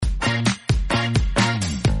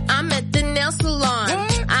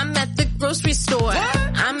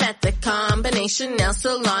combination nail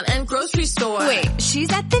salon and grocery store. Wait,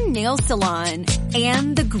 she's at the nail salon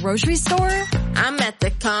and the grocery store? I'm at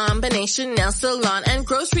the combination nail salon and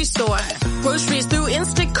grocery store. Groceries through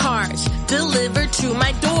Instacart, delivered to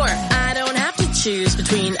my door. I don't have to choose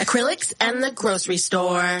between acrylics and the grocery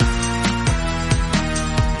store.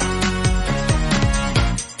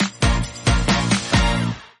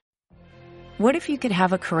 What if you could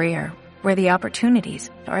have a career where the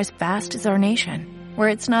opportunities are as vast as our nation, where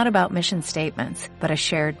it's not about mission statements, but a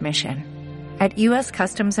shared mission? At U.S.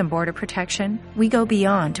 Customs and Border Protection, we go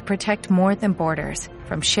beyond to protect more than borders.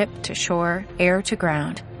 From ship to shore, air to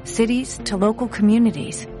ground, cities to local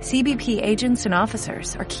communities, CBP agents and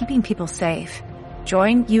officers are keeping people safe.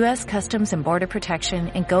 Join U.S. Customs and Border Protection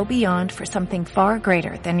and go beyond for something far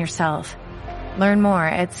greater than yourself. Learn more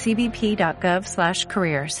at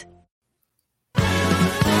cbp.gov/careers.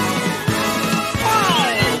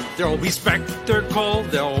 There'll be spectacle,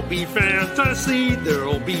 there'll be fantasy,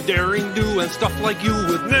 there'll be daring do and stuff like you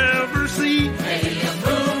would never see. Be a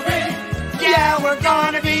movie. Yeah, we're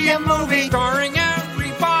gonna be a movie. Starring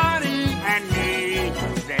everybody And me.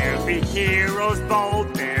 There'll be heroes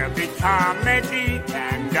bold, there'll be comedy,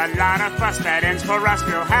 and a lot of fuss that ends for us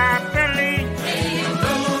real happily. Be a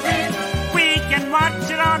movie. We can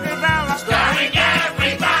watch it all develop. Starring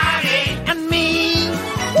everybody. And me.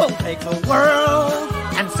 We'll take the world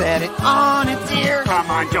and set it on its ear.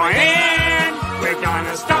 Come on, join in. We're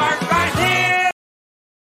gonna start right here.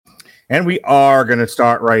 And we are going to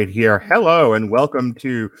start right here. Hello and welcome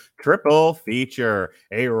to Triple Feature,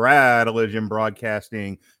 a Radeligion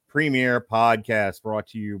Broadcasting premier podcast brought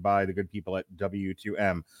to you by the good people at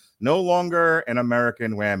W2M. No longer an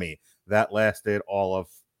American whammy. That lasted all of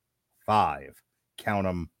 5, count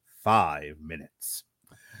 'em, 5 minutes.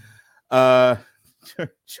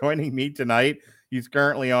 Joining me tonight, he's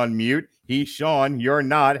currently on mute. He's Sean. You're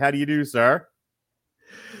not. How do you do, sir?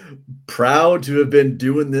 Proud to have been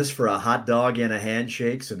doing this for a hot dog and a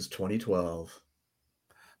handshake since 2012.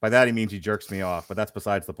 By that he means he jerks me off, but that's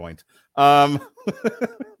besides the point. I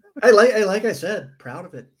said, proud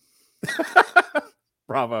of it.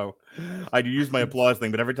 Bravo. I do use my applause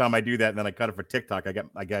thing, but every time I do that and then I cut it for TikTok, I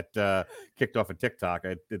get kicked off of TikTok.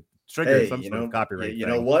 It triggers some sort of copyright. You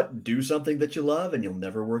know what? Do something that you love and you'll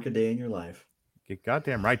never work a day in your life. You're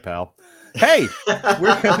goddamn right, pal. Hey,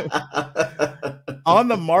 on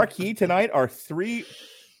the marquee tonight are 3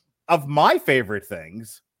 of my favorite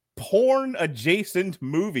things, porn adjacent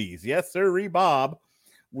movies. Yes, sir, Bob.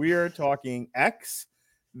 We are talking X,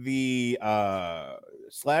 the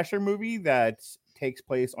slasher movie that takes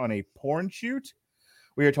place on a porn shoot.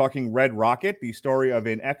 We are talking Red Rocket, the story of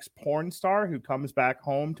an ex-porn star who comes back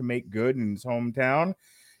home to make good in his hometown.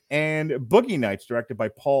 And Boogie Nights, directed by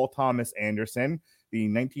Paul Thomas Anderson, the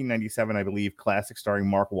 1997, I believe, classic starring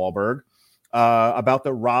Mark Wahlberg, about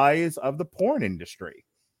the rise of the porn industry.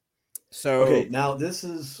 So, okay, now this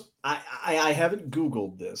is, I haven't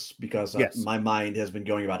Googled this because my mind has been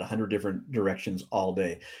going about 100 different directions all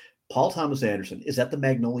day. Paul Thomas Anderson, is that the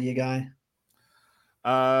Magnolia guy?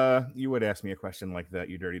 You would ask me a question like that,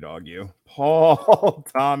 you dirty dog, you. Paul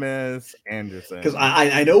Thomas Anderson. Because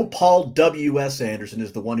I know Paul W.S. Anderson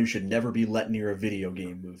is the one who should never be let near a video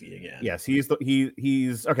game movie again. Yes, he's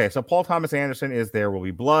okay. So Paul Thomas Anderson is There Will Be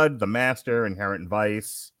Blood, The Master, Inherent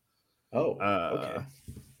Vice. Oh, okay.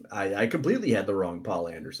 I completely had the wrong Paul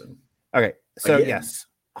Anderson. Okay, so again. Yes,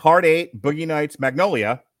 Hard 8, Boogie Nights,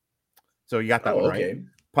 Magnolia. So you got that one right. Okay.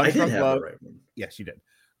 Punch I did Drunk have Love. the right one. Yes, you did.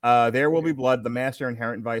 There Will Be Blood, The Master,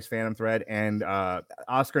 Inherent Vice, Phantom Thread, and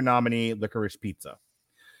Oscar nominee Licorice Pizza.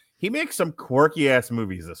 He makes some quirky ass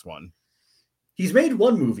movies. This one. He's made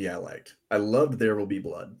one movie I liked. I loved There Will Be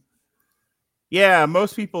Blood. Yeah,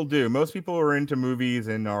 most people do. Most people who are into movies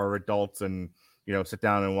and are adults and sit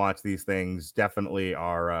down and watch these things definitely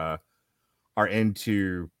are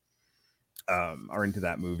into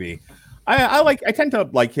that movie. I tend to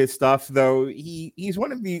like his stuff, though. He's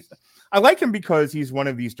one of these. I like him because he's one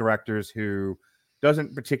of these directors who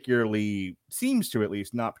doesn't particularly, seems to at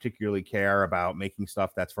least, not particularly care about making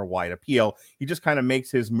stuff that's for wide appeal. He just kind of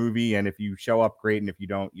makes his movie, and if you show up, great, and if you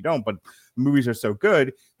don't, you don't. But movies are so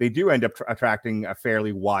good, they do end up attracting a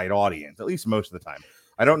fairly wide audience, at least most of the time.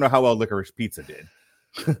 I don't know how well Licorice Pizza did.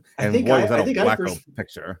 And what was that a Blacko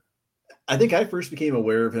picture? I think I first became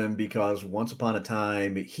aware of him because once upon a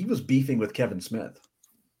time, he was beefing with Kevin Smith.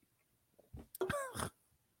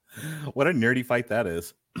 What a nerdy fight that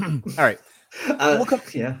is. All right.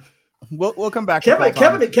 We'll come back.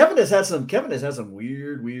 Kevin has had some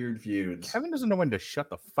weird feuds. Kevin doesn't know when to shut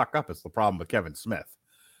the fuck up. Is the problem with Kevin Smith?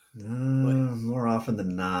 More often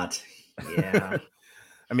than not. Yeah.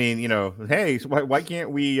 I mean, hey, so why can't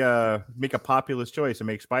we make a populist choice and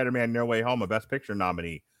make Spider-Man No Way Home a Best Picture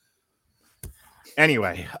nominee?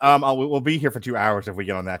 Anyway, we'll be here for 2 hours if we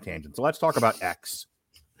get on that tangent. So let's talk about X.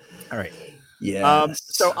 All right. Yeah.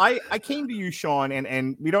 So I came to you, Sean,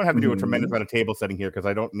 and we don't have to do a tremendous amount of table setting here because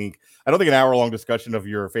I don't think an hour-long discussion of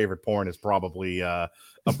your favorite porn is probably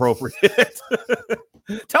appropriate.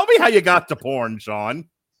 Tell me how you got to porn, Sean.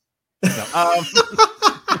 No,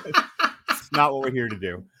 it's not what we're here to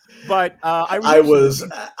do. But I was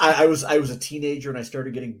a teenager and I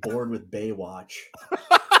started getting bored with Baywatch.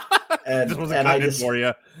 And, this wasn't cutting it for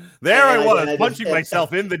you. There I was punching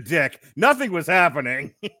myself in the dick. Nothing was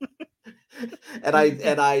happening. and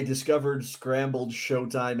I discovered scrambled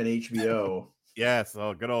Showtime and HBO. Yes,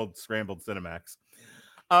 good old scrambled Cinemax.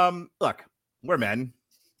 Look, we're men.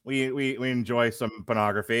 We enjoy some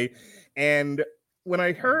pornography, and when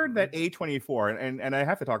I heard that A24, and I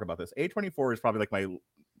have to talk about this, A24 is probably like my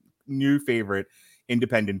new favorite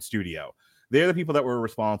independent studio. They're the people that were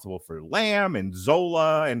responsible for Lamb and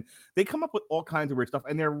Zola, and they come up with all kinds of weird stuff.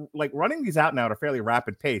 And they're like running these out now at a fairly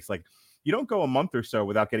rapid pace. Like you don't go a month or so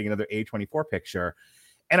without getting another A24 picture.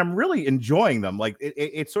 And I'm really enjoying them. Like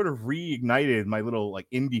it sort of reignited my little like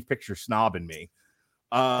indie picture snob in me.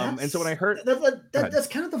 And so when I heard that's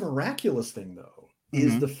kind of the miraculous thing, though,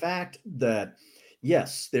 is the fact that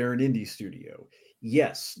yes, they're an indie studio.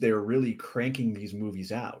 Yes, they're really cranking these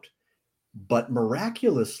movies out, but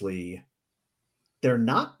miraculously, they're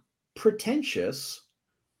not pretentious.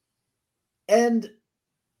 And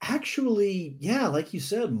actually, yeah, like you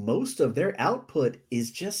said, most of their output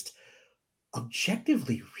is just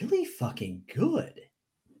objectively really fucking good.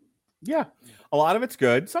 Yeah, a lot of it's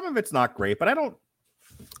good. Some of it's not great, but I'm not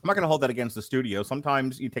going to hold that against the studio.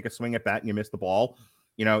 Sometimes you take a swing at that and you miss the ball,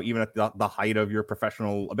 even at the height of your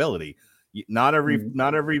professional ability. Not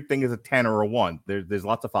everything is a 10 or a 1. There's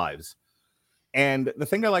lots of 5s. And the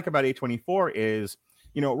thing I like about A24 is,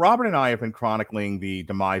 Robert and I have been chronicling the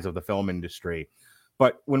demise of the film industry.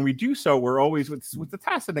 But when we do so, we're always with the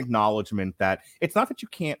tacit acknowledgement that it's not that you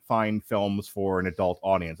can't find films for an adult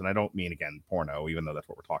audience. And I don't mean, again, porno, even though that's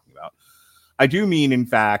what we're talking about. I do mean, in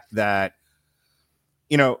fact, that,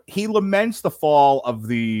 he laments the fall of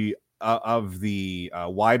the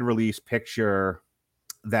wide release picture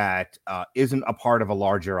that isn't a part of a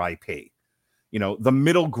larger IP. The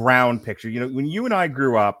middle ground picture. When you and I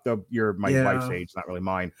grew up, you're my wife's age, not really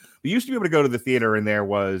mine. We used to be able to go to the theater and there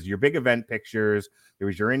was your big event pictures, there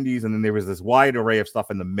was your indies, and then there was this wide array of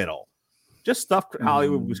stuff in the middle. Just stuff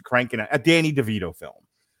Hollywood was cranking out. A Danny DeVito film,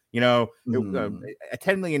 a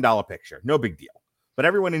 $10 million picture, no big deal. But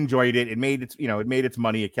everyone enjoyed it. It made its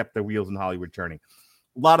money. It kept the wheels in Hollywood turning.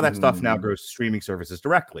 A lot of that stuff now goes to streaming services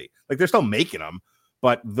directly. Like they're still making them,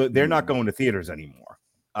 but they're not going to theaters anymore.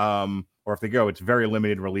 Or if they go, it's very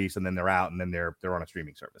limited release, and then they're out, and then they're on a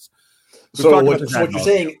streaming service. So what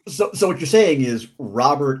you're saying is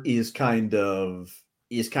Robert is kind of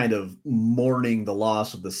mourning the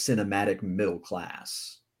loss of the cinematic middle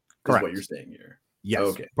class. Correct. Is what you're saying here. Yes.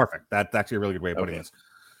 Okay. Perfect. That's actually a really good way of putting this.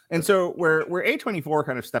 And so where A24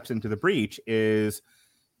 kind of steps into the breach is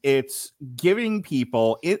it's giving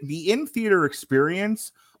people the in-theater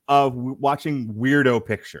experience of watching weirdo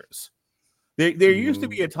pictures. There used to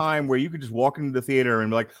be a time where you could just walk into the theater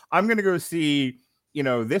and be like, I'm going to go see,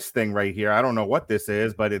 this thing right here. I don't know what this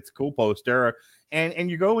is, but it's a cool poster.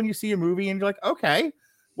 And you go and you see a movie and you're like, okay,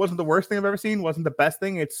 wasn't the worst thing I've ever seen. Wasn't the best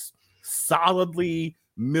thing. It's solidly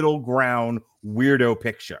middle ground weirdo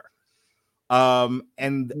picture. And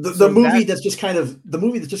the movie that's just kind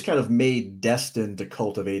of made destined to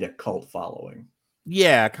cultivate a cult following.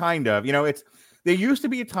 Yeah, kind of. There used to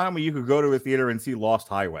be a time where you could go to a theater and see Lost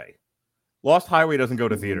Highway. Lost Highway doesn't go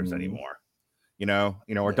to theaters anymore,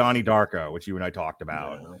 or Donnie Darko, which you and I talked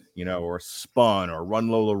about, or Spun or Run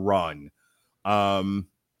Lola Run,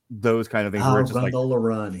 those kind of things. Where it's just Run Lola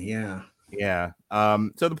Run, yeah. Yeah.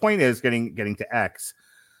 So the point is getting to X.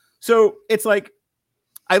 So it's like,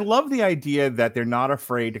 I love the idea that they're not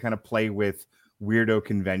afraid to kind of play with weirdo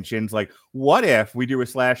conventions. Like, what if we do a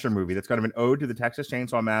slasher movie that's kind of an ode to the Texas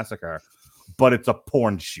Chainsaw Massacre, but it's a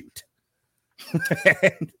porn shoot?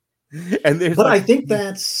 I think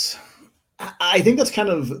that's kind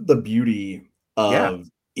of the beauty of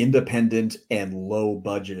independent and low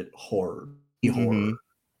budget horror,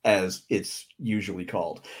 as it's usually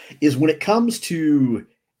called, is when it comes to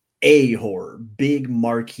a horror, big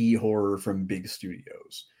marquee horror from big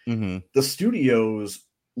studios. The studios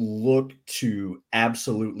look to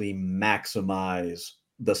absolutely maximize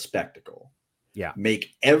the spectacle. Yeah.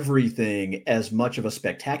 Make everything as much of a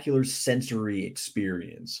spectacular sensory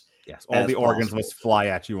experience. Yes. All the organs possible. must fly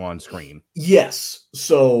at you on screen. Yes.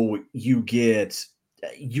 So you get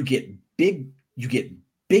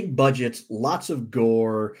big budgets, lots of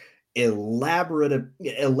gore, elaborate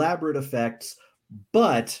effects,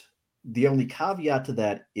 but the only caveat to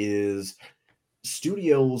that is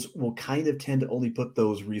studios will kind of tend to only put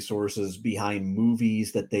those resources behind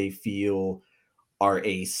movies that they feel are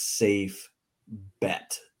a safe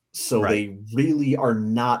bet. So they really are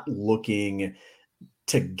not looking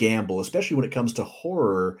to gamble, especially when it comes to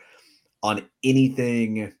horror, on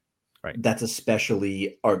anything that's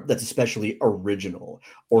especially original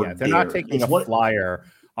or they're not taking a flyer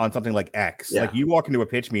on something like X. Like you walk into a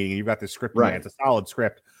pitch meeting and you've got this script, and it's a solid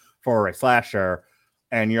script for a slasher,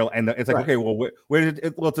 and it's like, okay, well, where did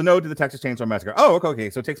it? Well, it's a node to the Texas Chainsaw Massacre. Oh, okay,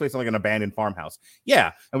 so it takes place in like an abandoned farmhouse.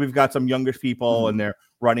 Yeah, and we've got some youngish people, and they're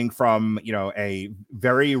running from a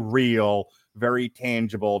very real, very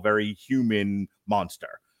tangible, very human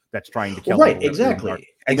monster that's trying to kill them. Exactly.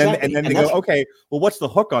 And then they go, okay, well, what's the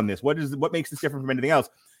hook on this? What makes this different from anything else?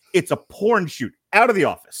 It's a porn shoot. Out of the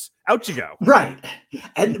office. Out you go. Right.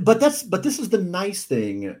 But this is the nice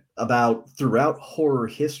thing about throughout horror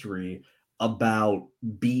history about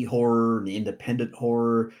B horror and independent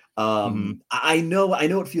horror. I know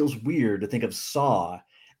it feels weird to think of Saw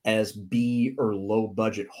as B or low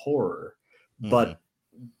budget horror, but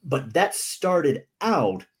that started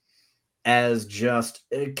out as just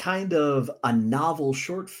kind of a novel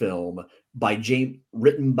short film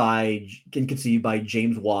written by and conceived by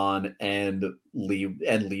James Wan and Lee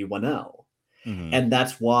Whannell. And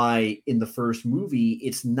that's why in the first movie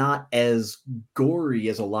it's not as gory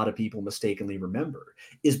as a lot of people mistakenly remember,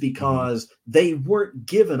 is because they weren't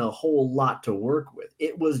given a whole lot to work with.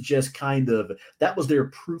 It was just that was their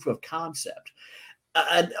proof of concept.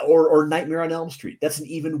 Or Nightmare on Elm Street. That's an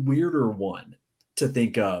even weirder one to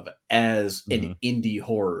think of as an indie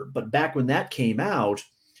horror. But back when that came out,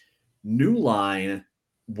 New Line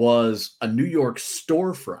was a New York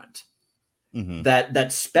storefront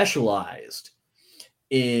that specialized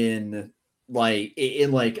in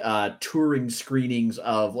touring screenings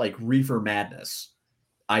of like Reefer Madness.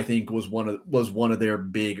 I think was one of their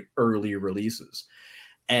big early releases.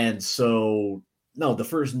 And so the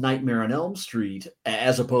first Nightmare on Elm Street,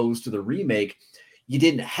 as opposed to the remake, you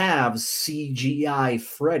didn't have CGI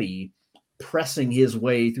Freddy pressing his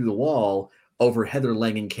way through the wall over Heather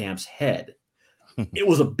Langenkamp's head. It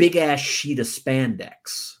was a big ass sheet of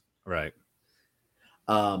spandex. Right.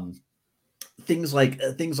 Things like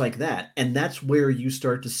that. And that's where you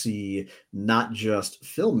start to see not just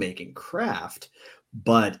filmmaking craft,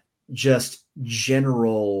 but just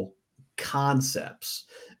general concepts.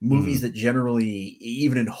 Movies that generally,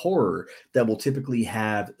 even in horror, that will typically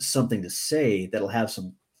have something to say, that'll have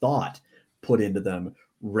some thought put into them,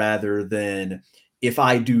 rather than, if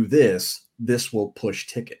I do this, this will push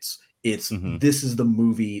tickets. It's this is the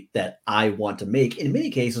movie that I want to make. In many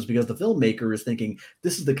cases, because the filmmaker is thinking,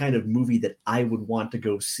 this is the kind of movie that I would want to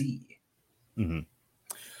go see.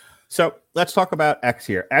 So let's talk about X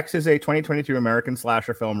here. X is a 2022 American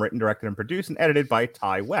slasher film written, directed, and produced and edited by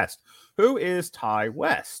Ty West. Who is Ty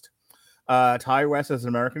West? Ty West is an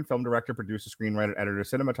American film director, producer, screenwriter, editor,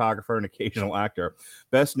 cinematographer, and occasional actor,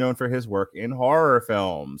 best known for his work in horror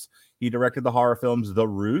films. He directed the horror films The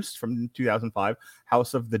Roost from 2005,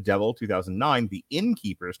 House of the Devil 2009, The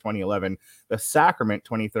Innkeepers 2011, The Sacrament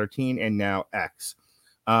 2013, and now X.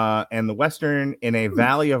 And the Western in a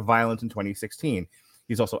Valley of Violence in 2016.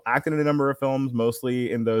 He's also acted in a number of films,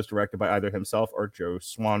 mostly in those directed by either himself or Joe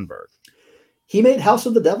Swanberg. He made House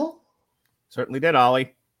of the Devil? Certainly did,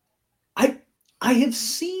 Ollie. I have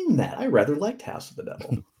seen that. I rather liked House of the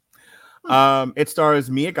Devil. It stars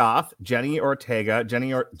Mia Goth, Jenna Ortega,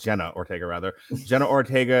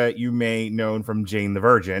 you may know from Jane the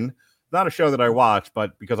Virgin. Not a show that I watch,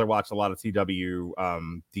 but because I watched a lot of CW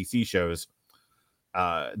DC shows,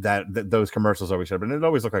 those commercials always showed up, and it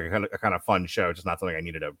always looked like a kind of fun show, just not something I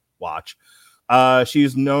needed to watch.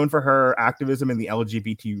 She's known for her activism in the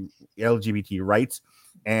LGBT rights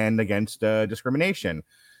and against discrimination.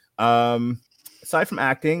 Aside from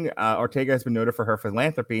acting, Ortega has been noted for her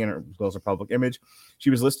philanthropy and as well as her public image. She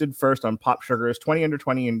was listed first on Pop Sugar's 20 Under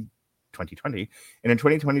 20 in 2020, and in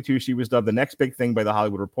 2022 she was dubbed the next big thing by The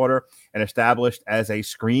Hollywood Reporter and established as a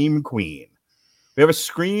Scream Queen. We have a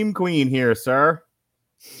Scream Queen here, sir.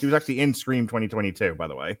 She was actually in Scream 2022, by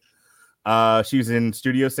the way. She was in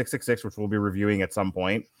Studio 666, which we'll be reviewing at some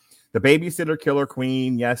point. The Babysitter Killer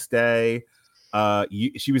Queen, Yes Day.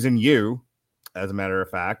 She was in You, as a matter of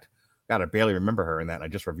fact. God, I barely remember her in that. I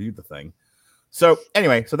just reviewed the thing. So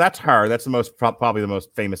anyway, so that's her. That's the most probably the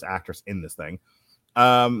most famous actress in this thing.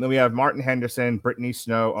 Then we have Martin Henderson, Brittany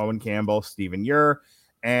Snow, Owen Campbell, Stephen Ure,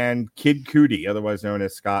 and Kid Cudi, otherwise known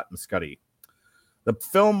as Scott and Scuddy. The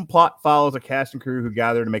film plot follows a cast and crew who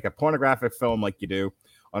gather to make a pornographic film like you do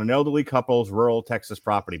on an elderly couple's rural Texas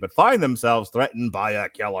property, but find themselves threatened by a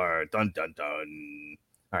killer. Dun, dun, dun.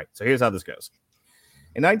 All right, so here's how this goes.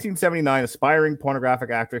 In 1979, aspiring pornographic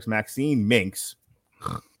actress Maxine Minks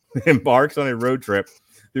embarks on a road trip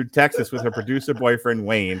through Texas with her producer boyfriend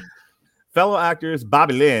Wayne, fellow actors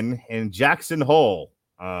Bobby Lynn and Jackson Hole,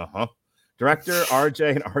 director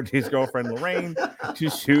RJ and RJ's girlfriend Lorraine, to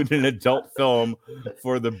shoot an adult film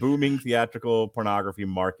for the booming theatrical pornography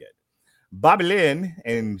market. Bobby Lynn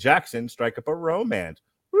and Jackson strike up a romance.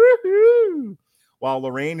 Woohoo! While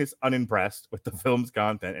Lorraine is unimpressed with the film's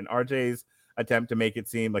content and RJ's attempt to make it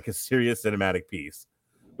seem like a serious cinematic piece,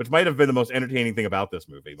 which might have been the most entertaining thing about this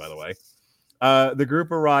movie, by the way. The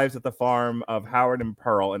group arrives at the farm of Howard and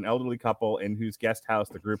Pearl, an elderly couple in whose guest house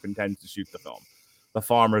the group intends to shoot the film, The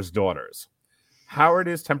Farmer's Daughters. Howard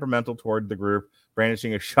is temperamental toward the group,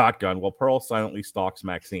 brandishing a shotgun, while Pearl silently stalks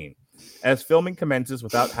Maxine. As filming commences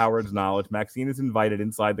without Howard's knowledge, Maxine is invited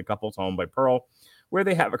inside the couple's home by Pearl, where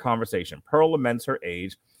they have a conversation. Pearl laments her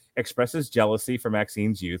age, expresses jealousy for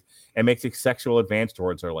Maxine's youth, and makes a sexual advance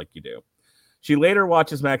towards her like you do. She later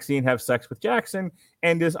watches Maxine have sex with Jackson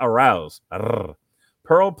and is aroused.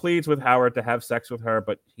 Pearl pleads with Howard to have sex with her,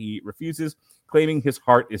 but he refuses, claiming his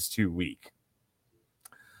heart is too weak.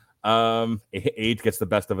 Age gets the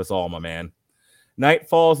best of us all, my man. Night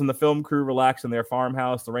falls and the film crew relax in their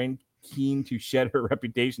farmhouse. Lorraine, keen to shed her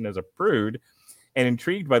reputation as a prude and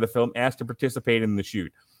intrigued by the film, asked to participate in the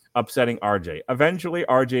shoot, upsetting RJ. Eventually,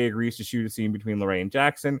 RJ agrees to shoot a scene between Lorraine and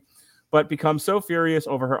Jackson, but becomes so furious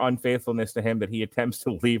over her unfaithfulness to him that he attempts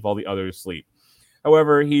to leave while the others sleep.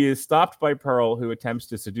 However, he is stopped by Pearl, who attempts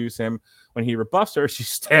to seduce him. When he rebuffs her, she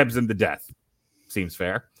stabs him to death. Seems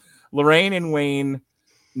fair. Lorraine and Wayne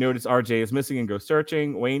notice RJ is missing and go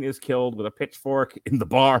searching. Wayne is killed with a pitchfork in the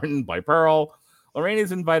barn by Pearl. Lorraine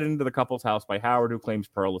is invited into the couple's house by Howard, who claims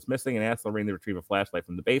Pearl is missing and asks Lorraine to retrieve a flashlight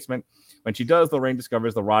from the basement. When she does, Lorraine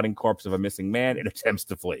discovers the rotting corpse of a missing man and attempts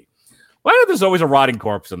to flee. Why is there's always a rotting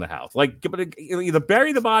corpse in the house? Like, either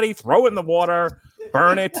bury the body, throw it in the water,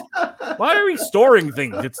 burn it. Why are we storing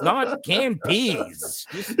things? It's not canned peas.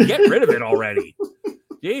 Just get rid of it already.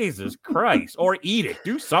 Jesus Christ. Or eat it.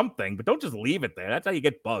 Do something, but don't just leave it there. That's how you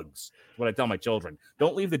get bugs. That's what I tell my children.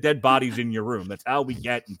 Don't leave the dead bodies in your room. That's how we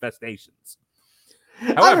get infestations.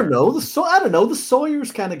 However, I don't know. The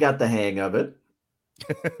Sawyers kind of got the hang of it.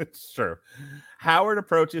 It's true. Howard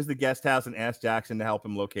approaches the guest house and asks Jackson to help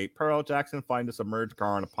him locate Pearl. Jackson finds a submerged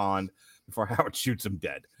car in a pond before Howard shoots him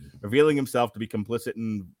dead, revealing himself to be complicit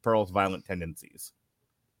in Pearl's violent tendencies.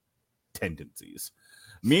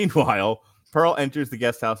 Meanwhile, Pearl enters the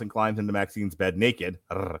guest house and climbs into Maxine's bed naked.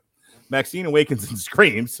 Maxine awakens and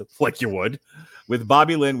screams, like you would, with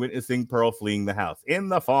Bobby Lynn witnessing Pearl fleeing the house. In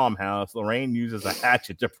the farmhouse, Lorraine uses a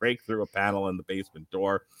hatchet to break through a panel in the basement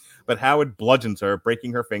door, but Howard bludgeons her,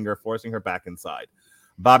 breaking her finger, forcing her back inside.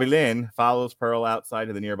 Bobby Lynn follows Pearl outside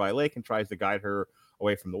to the nearby lake and tries to guide her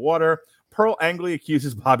away from the water. Pearl angrily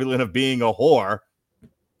accuses Bobby Lynn of being a whore,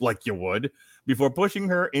 like you would, before pushing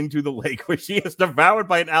her into the lake, where she is devoured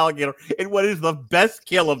by an alligator in what is the best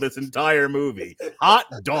kill of this entire movie. Hot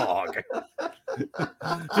dog.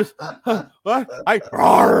 Just,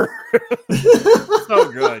 rawr.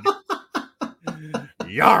 So good.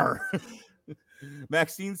 Yar.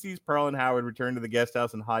 Maxine sees Pearl and Howard return to the guest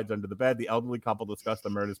house and hides under the bed. The elderly couple discuss the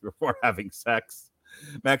murders before having sex.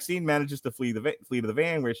 Maxine manages to flee to the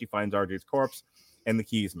van, where she finds RJ's corpse and the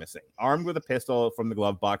keys missing. Armed with a pistol from the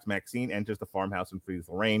glove box, Maxine enters the farmhouse and frees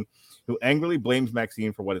Lorraine, who angrily blames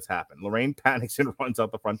Maxine for what has happened. Lorraine panics and runs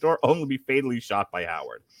out the front door, only to be fatally shot by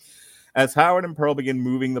Howard. As Howard and Pearl begin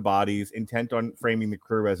moving the bodies, intent on framing the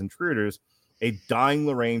crew as intruders, a dying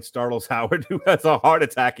Lorraine startles Howard, who has a heart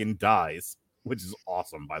attack and dies, which is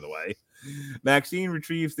awesome, by the way. Maxine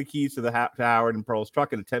retrieves the keys to Howard and Pearl's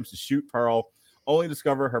truck and attempts to shoot Pearl, only to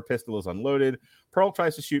discover her pistol is unloaded. Pearl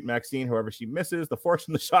tries to shoot Maxine, however she misses. The force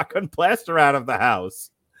from the shotgun blasts her out of the house,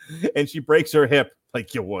 and she breaks her hip,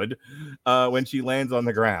 like you would, when she lands on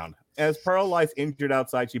the ground. As Pearl lies injured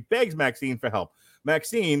outside, she begs Maxine for help.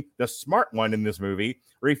 Maxine, the smart one in this movie,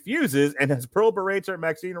 refuses, and as Pearl berates her,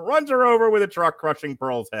 Maxine runs her over with a truck, crushing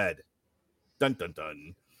Pearl's head. Dun, dun,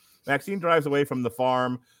 dun. Maxine drives away from the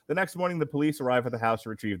farm. The next morning, the police arrive at the house to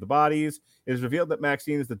retrieve the bodies. It is revealed that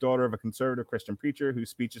Maxine is the daughter of a conservative Christian preacher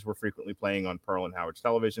whose speeches were frequently playing on Pearl and Howard's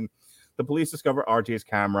television. The police discover RJ's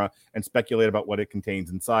camera and speculate about what it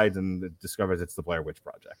contains inside, and discovers it's the Blair Witch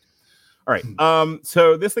Project. All right.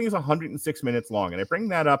 So this thing is 106 minutes long, and I bring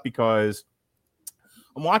that up because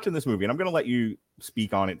I'm watching this movie, and I'm going to let you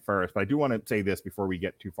speak on it first, but I do want to say this before we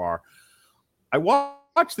get too far. I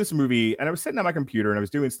watched this movie, and I was sitting at my computer, and I was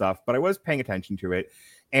doing stuff, but I was paying attention to it,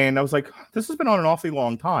 and I was like, this has been on an awfully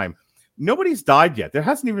long time. Nobody's died yet. There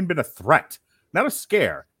hasn't even been a threat, not a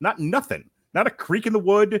scare, not nothing, not a creak in the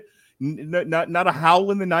wood, not a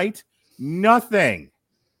howl in the night, nothing.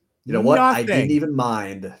 You know what? I didn't even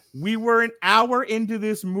mind. We were an hour into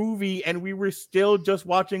this movie, and we were still just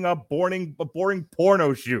watching a boring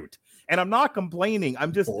porno shoot. And I'm not complaining.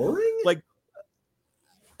 I'm just like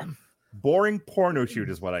boring porno shoot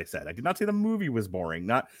is what I said. I did not say the movie was boring.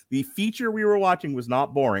 Not the feature we were watching was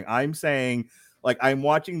not boring. I'm saying like I'm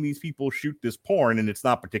watching these people shoot this porn, and it's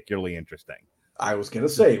not particularly interesting. I was gonna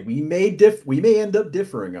say we may end up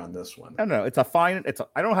differing on this one. I don't know.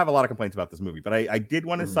 I don't have a lot of complaints about this movie, but I did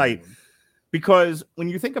want to cite, because when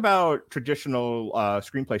you think about traditional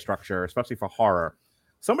screenplay structure, especially for horror,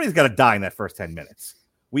 somebody's got to die in that first 10 minutes.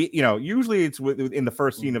 Usually it's in the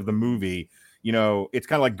first scene of the movie. It's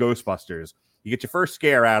kind of like Ghostbusters. You get your first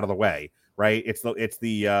scare out of the way, right? It's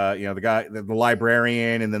the guy, the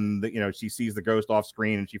librarian, and then she sees the ghost off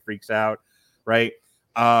screen and she freaks out, right?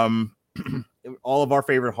 All of our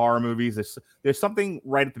favorite horror movies, there's something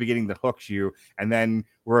right at the beginning that hooks you, and then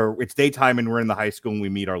it's daytime and we're in the high school and we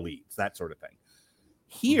meet our leads, that sort of thing.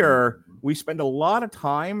 Here, we spend a lot of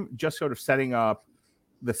time just sort of setting up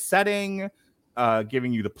the setting,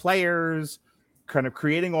 giving you the players, kind of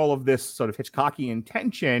creating all of this sort of Hitchcockian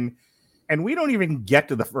tension, and we don't even get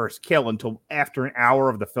to the first kill until after an hour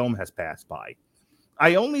of the film has passed by.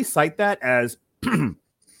 I only cite that as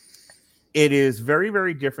it is very,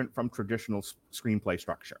 very different from traditional screenplay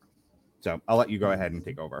structure. So I'll let you go ahead and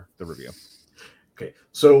take over the review. Okay.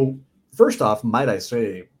 So first off, might I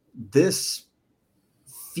say, this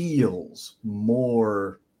feels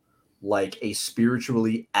more like a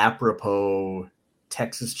spiritually apropos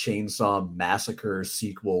Texas Chainsaw Massacre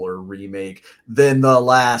sequel or remake than the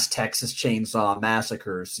last Texas Chainsaw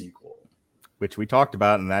Massacre sequel. Which we talked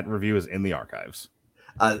about, and that review is in the archives.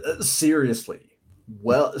 Seriously.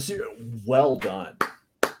 Well done.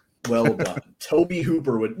 Well done. Toby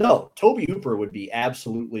Hooper would be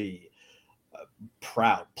absolutely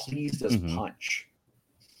proud, pleased as punch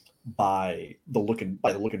by the look and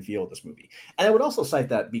feel of this movie. And I would also cite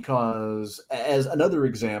that because as another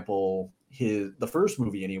example, the first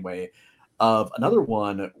movie anyway, of another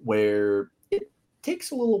one where it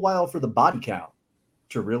takes a little while for the body count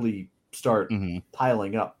to really start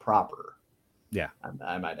piling up proper. Yeah.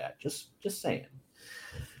 I might add, just saying.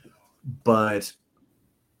 But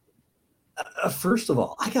first of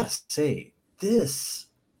all, I gotta say, this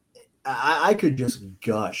I could just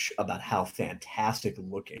gush about how fantastic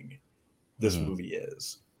looking this movie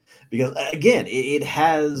is, because again, it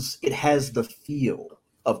has the feel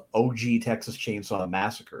of OG Texas Chainsaw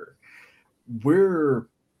Massacre.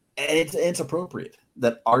 It's appropriate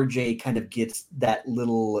that RJ kind of gets that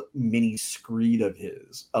little mini screed of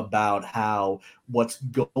his about how what's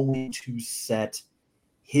going to set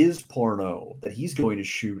his porno that he's going to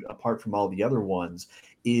shoot apart from all the other ones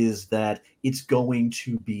is that it's going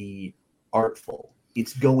to be artful.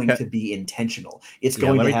 It's going to be intentional. It's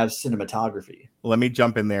going to have cinematography. Let me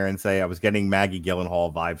jump in there and say I was getting Maggie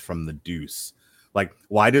Gyllenhaal vibes from The Deuce. Like,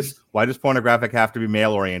 why does pornographic have to be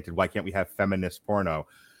male oriented? Why can't we have feminist porno?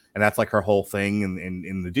 And that's like her whole thing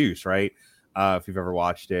in The Deuce, right? If you've ever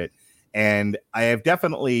watched it. And I have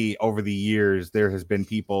definitely, over the years, there has been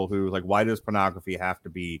people who like, why does pornography have to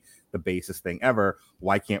be the basest thing ever?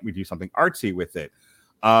 Why can't we do something artsy with it?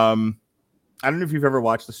 I don't know if you've ever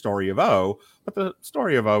watched The Story of O, but The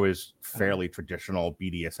Story of O is fairly traditional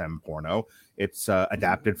BDSM porno. It's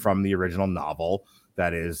adapted from the original novel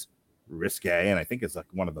that is risque, and I think it's like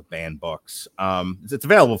one of the banned books. It's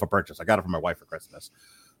available for purchase. I got it from my wife for Christmas.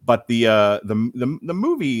 But the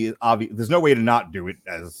movie, there's no way to not do it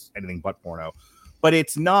as anything but porno. But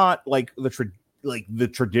it's not like the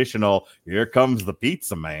traditional "here comes the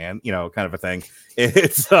pizza man," kind of a thing.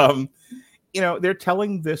 It's they're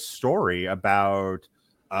telling this story about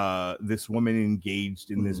this woman engaged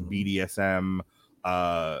in this BDSM,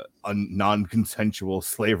 non-consensual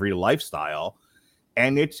slavery lifestyle,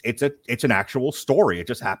 and it's an actual story. It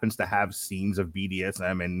just happens to have scenes of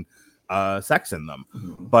BDSM and sex in them,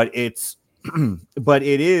 but it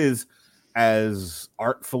is as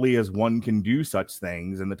artfully as one can do such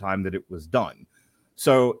things in the time that it was done.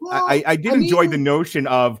 So I did enjoy the notion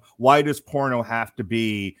of why does porno have to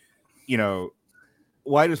be,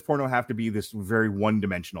 why does porno have to be this very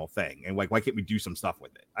one-dimensional thing? And like, why can't we do some stuff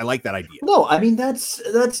with it? I like that idea. No, I mean that's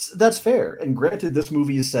fair. And granted, this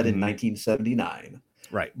movie is set in 1979,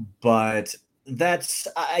 right? But that's,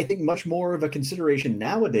 I think, much more of a consideration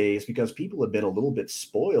nowadays because people have been a little bit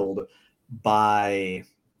spoiled by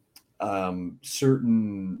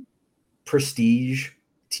certain prestige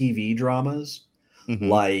TV dramas,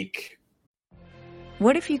 like.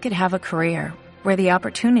 What if you could have a career where the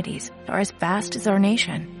opportunities are as vast as our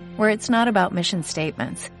nation, where it's not about mission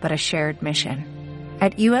statements, but a shared mission?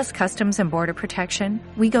 At U.S. Customs and Border Protection,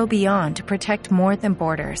 we go beyond to protect more than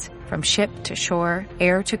borders. From ship to shore,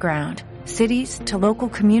 air to ground, cities to local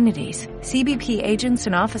communities, CBP agents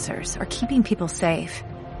and officers are keeping people safe.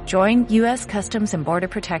 Join U.S. Customs and Border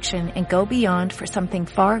Protection and go beyond for something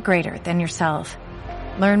far greater than yourself.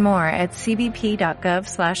 Learn more at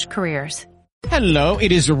cbp.gov/careers. Hello,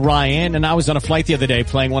 it is Ryan, and I was on a flight the other day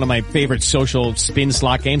playing one of my favorite social spin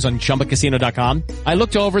slot games on ChumbaCasino.com. I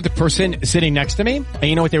looked over the person sitting next to me, and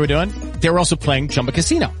you know what they were doing? They were also playing Chumba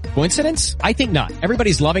Casino. Coincidence? I think not.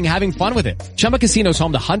 Everybody's loving having fun with it. Chumba Casino is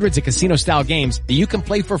home to hundreds of casino-style games that you can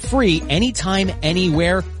play for free anytime,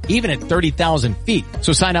 anywhere, even at 30,000 feet.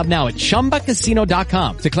 So sign up now at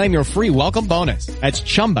ChumbaCasino.com to claim your free welcome bonus. That's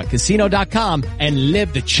ChumbaCasino.com and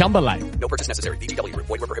live the Chumba life. No purchase necessary. VGW. Void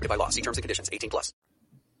where prohibited by law. See terms and conditions. 18+.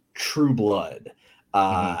 True Blood,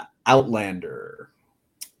 Outlander.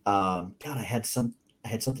 God, I had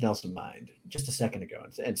something else in mind just a second ago.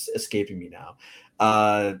 It's escaping me now.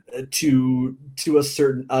 To a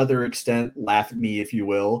certain other extent, laugh at me if you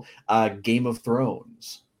will. Game of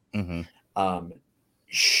Thrones.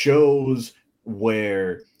 Shows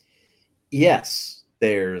where, yes,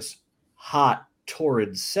 there's hot,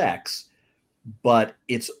 torrid sex, but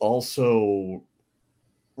it's also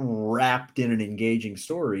wrapped in an engaging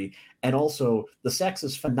story, and also the sex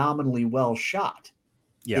is phenomenally well shot.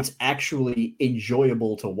 Yeah. It's actually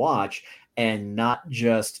enjoyable to watch, and not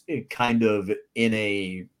just kind of in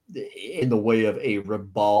the way of a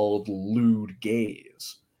ribald, lewd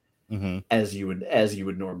gaze, as you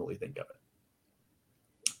would normally think of it.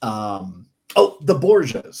 The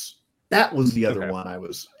Borgias. That was the other one.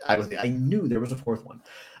 I knew there was a fourth one.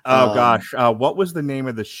 Gosh, what was the name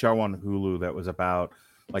of the show on Hulu that was about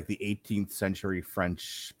like the 18th century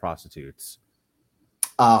French prostitutes?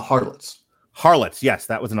 Harlots. Yes,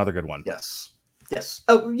 that was another good one. Yes.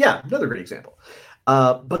 Oh, yeah, another great example.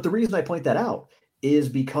 But the reason I point that out is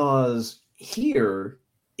because here,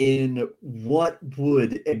 in what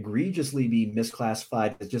would egregiously be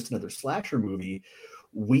misclassified as just another slasher movie,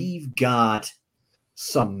 we've got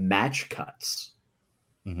some match cuts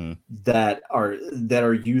that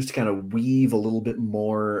are used to kind of weave a little bit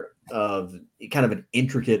more of kind of an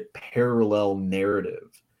intricate parallel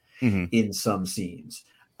narrative in some scenes.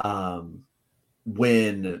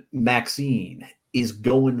 When Maxine is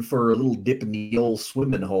going for a little dip in the old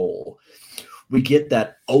swimming hole, we get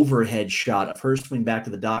that overhead shot of her swimming back to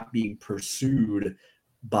the dock being pursued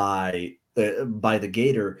by the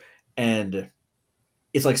gator, and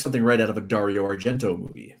it's like something right out of a Dario Argento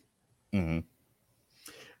movie.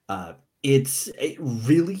 It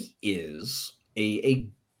really is a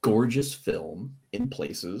gorgeous film in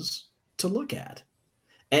places to look at.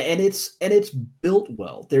 And it's built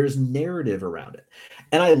well. There's narrative around it.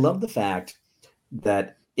 And I love the fact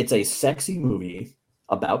that it's a sexy movie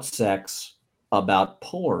about sex, about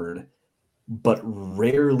porn, but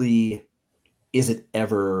rarely is it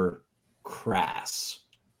ever crass.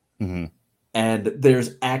 And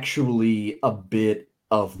there's actually a bit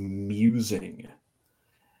of musing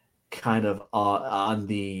kind of on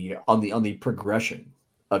the progression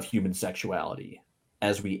of human sexuality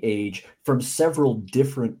as we age from several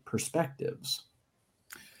different perspectives.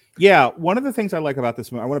 Yeah, one of the things I like about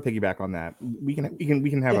this movie, I want to piggyback on that. We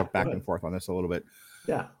can have a back and forth on this a little bit.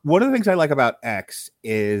 Yeah. One of the things I like about X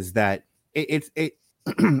is that it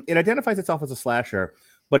identifies itself as a slasher,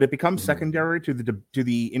 but it becomes secondary to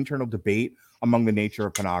the internal debate among the nature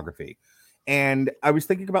of pornography. And I was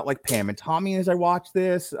thinking about like Pam and Tommy as I watched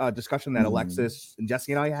this discussion that Alexis and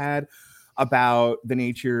Jesse and I had about the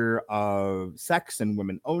nature of sex and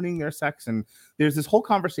women owning their sex. And there's this whole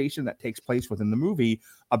conversation that takes place within the movie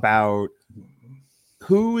about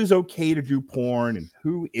who is okay to do porn and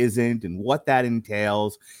who isn't and what that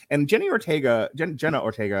entails. And Jenna Ortega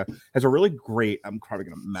has a really great, I'm probably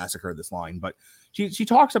going to massacre this line, but she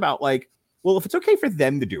talks about like, well, if it's okay for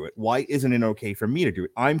them to do it, why isn't it okay for me to do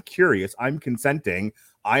it? I'm curious. I'm consenting.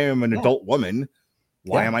 I am an adult woman.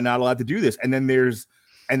 Why am I not allowed to do this? And then there's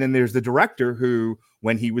the director who,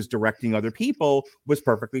 when he was directing other people, was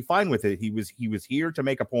perfectly fine with it. He was here to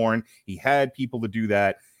make a porn. He had people to do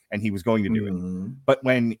that. and he was going to do it. But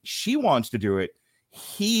when she wants to do it,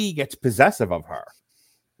 he gets possessive of her.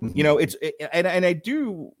 You know, and I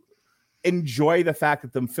do enjoy the fact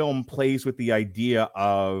that the film plays with the idea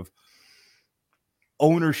of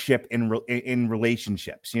ownership in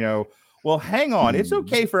relationships. You know, well, hang on, it's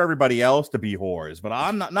okay for everybody else to be whores, but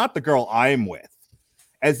I'm not the girl I'm with.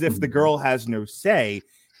 As if the girl has no say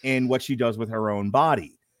in what she does with her own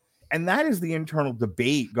body. And that is the internal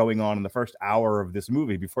debate going on in the first hour of this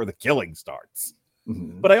movie before the killing starts.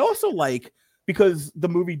 But I also like, because the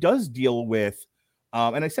movie does deal with,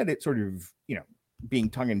 and I said it sort of, you know, being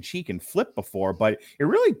tongue-in-cheek and flip before, but it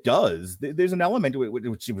really does. There's an element to it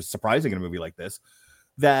which was surprising in a movie like this,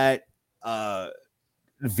 that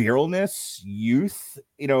virileness, youth,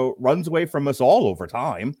 you know, runs away from us all over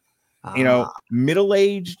time. You know,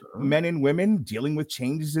 middle-aged men and women dealing with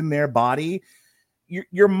changes in their body.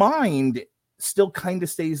 Your mind still kind of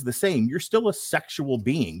stays the same. You're still a sexual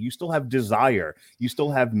being. You still have desire. You still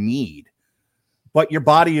have need. But your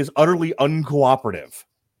body is utterly uncooperative.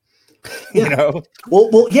 You know?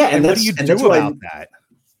 Well, yeah. And what do you do about that?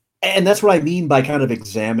 And that's what I mean by kind of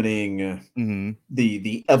examining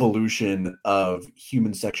the evolution of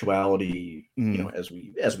human sexuality, you know, as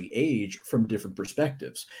we age from different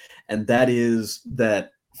perspectives. And that is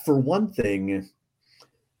that, for one thing,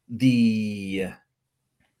 the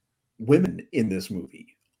women in this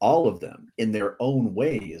movie, all of them in their own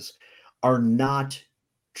ways, are not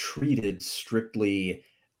treated strictly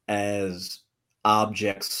as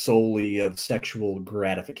objects solely of sexual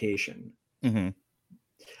gratification.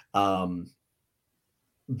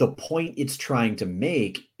 The point it's trying to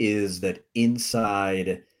make is that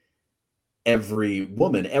inside every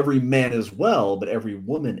woman, every man as well, but every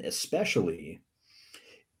woman especially,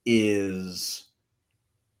 is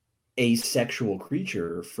a sexual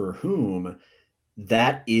creature for whom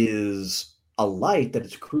that is a light that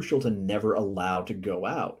is crucial to never allow to go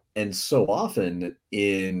out. And so often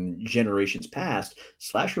in generations past,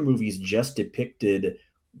 slasher movies just depicted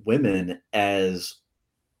women as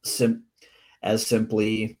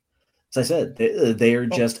simply, as I said, they are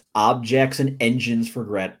just objects and engines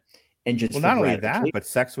for engines. Well, not only that, but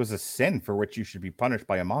sex was a sin for which you should be punished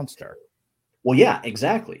by a monster. Well, yeah,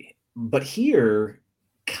 exactly. But here,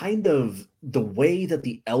 kind of the way that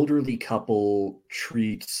the elderly couple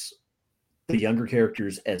treats the younger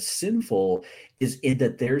characters as sinful is in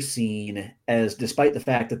that they're seen as, despite the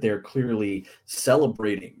fact that they're clearly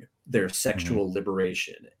celebrating their sexual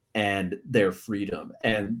liberation and their freedom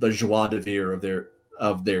and the joie de vivre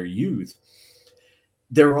of their youth,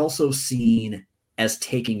 they're also seen as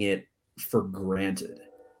taking it for granted.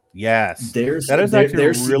 Yes, that is actually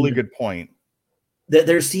a really good point.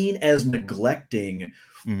 They're seen as neglecting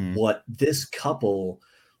what this couple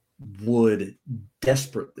would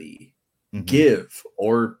desperately give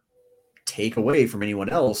or take away from anyone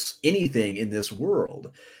else, anything in this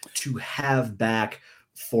world, to have back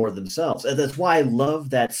for themselves. And that's why I love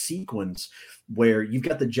that sequence where you've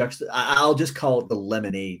got the I'll just call it the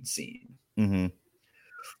lemonade scene,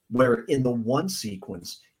 where in the one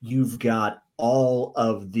sequence you've got all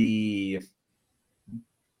of the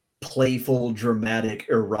playful, dramatic,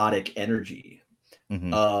 erotic energy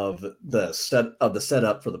of the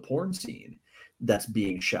setup for the porn scene that's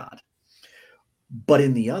being shot. But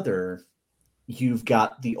in the other, you've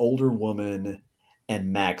got the older woman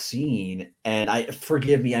and Maxine, and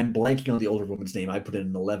forgive me, I'm blanking on the older woman's name. I put in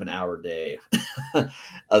an 11-hour day.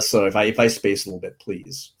 So if I space a little bit,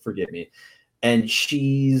 please forgive me. And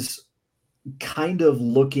she's kind of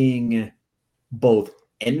looking both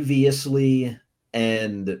enviously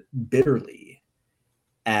and bitterly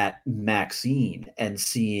at Maxine and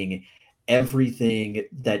seeing everything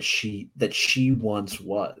that she once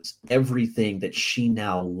was, everything that she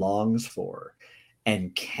now longs for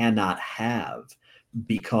and cannot have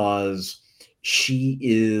because she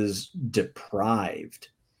is deprived.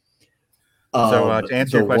 So to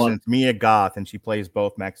answer your question, it's Mia Goth, and she plays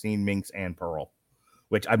both Maxine Minx and Pearl,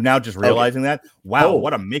 which I'm now just realizing that. Wow,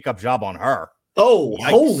 what a makeup job on her. Oh, yikes.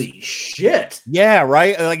 Holy shit. Yeah,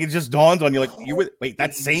 right? Like, it just dawns on you, like, wait,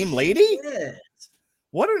 that same lady? Shit.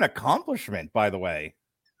 What an accomplishment, by the way.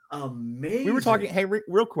 Amazing. We were talking, hey,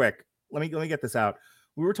 real quick, let me get this out.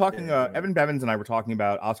 We were talking, Evan Bevins and I were talking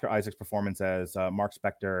about Oscar Isaac's performance as Mark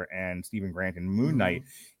Spector and Stephen Grant in Moon Knight,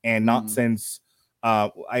 and not since,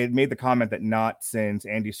 I had made the comment that not since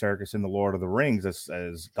Andy Serkis in The Lord of the Rings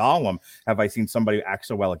as Gollum have I seen somebody act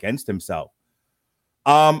so well against himself.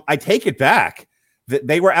 I take it back. That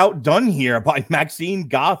they were outdone here by Maxine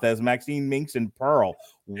Goth as Maxine Minx and Pearl.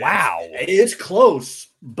 Wow, it's close,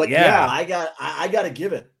 but yeah I got to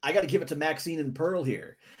give it. I got to give it to Maxine and Pearl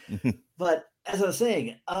here. But as I was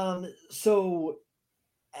saying, so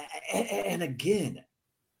and again,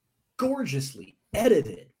 gorgeously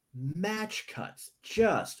edited, match cuts,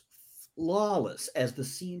 just flawless as the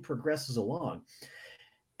scene progresses along.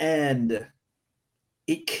 And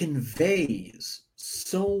it conveys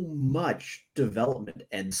so much development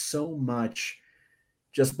and so much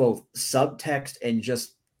just both subtext and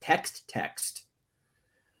just text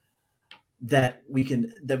that we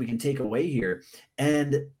can take away here.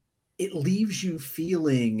 And it leaves you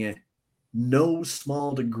feeling no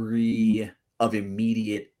small degree of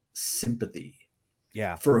immediate sympathy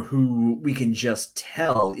for who we can just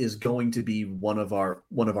tell is going to be one of our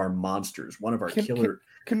monsters, one of our killer.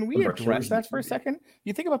 Can we address that for a second?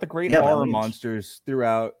 You think about the great Yeah, horror monsters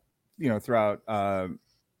throughout the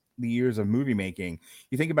years of movie making.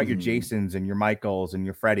 You think about your Jasons and your Michaels and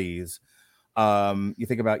your Freddys. You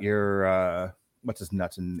think about your what's his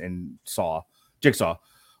nuts and Jigsaw. Jigsaw.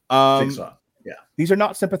 Yeah. These are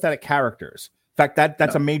not sympathetic characters. In fact,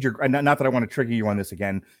 that's a major. Not that I want to trigger you on this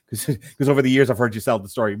again, because over the years I've heard you tell the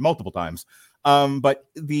story multiple times. But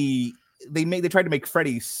they tried to make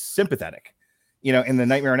Freddy sympathetic, in the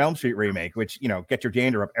Nightmare on Elm Street remake, which get your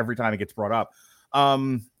dander up every time it gets brought up.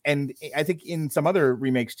 And I think in some other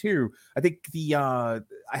remakes too. I think I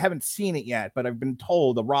haven't seen it yet, but I've been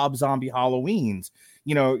told the Rob Zombie Halloweens.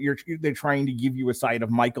 They're trying to give you a side of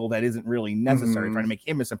Michael that isn't really necessary, trying to make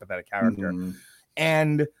him a sympathetic character,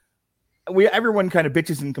 and everyone kind of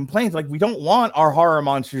bitches and complains like we don't want our horror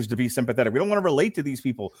monsters to be sympathetic. We don't want to relate to these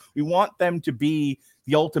people. We want them to be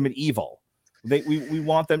the ultimate evil. We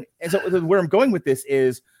want them. And so where I'm going with this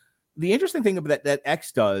is the interesting thing about that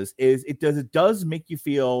X does is it does make you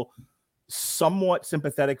feel somewhat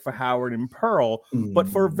sympathetic for Howard and Pearl, but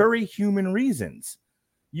for very human reasons.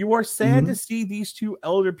 You are sad to see these two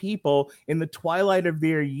elder people in the twilight of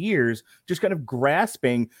their years just kind of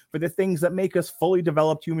grasping for the things that make us fully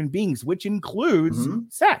developed human beings, which includes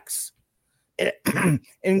sex.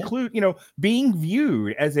 Include, being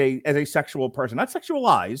viewed as a sexual person, not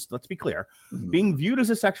sexualized, let's be clear, being viewed as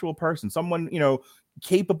a sexual person, someone,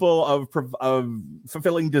 capable of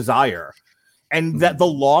fulfilling desire, and that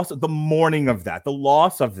the mourning of that, the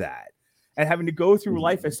loss of that, and having to go through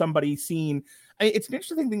life as somebody seen. It's an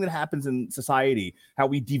interesting thing that happens in society, how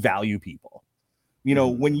we devalue people.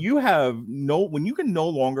 When you can no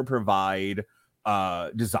longer provide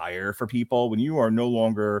desire for people, when you are no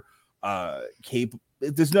longer capable,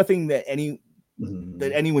 there's nothing that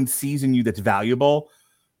anyone sees in you that's valuable,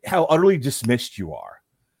 how utterly dismissed you are.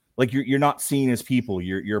 Like you're not seen as people,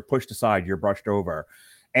 you're pushed aside, you're brushed over.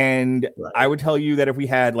 And I would tell you that if we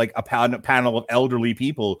had like a panel of elderly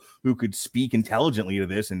people who could speak intelligently to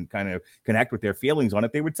this and kind of connect with their feelings on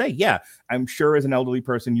it, they would say, yeah, I'm sure as an elderly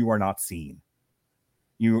person, you are not seen.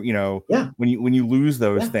 When you lose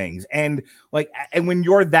those things, and when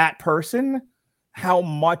you're that person, how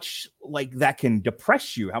much that can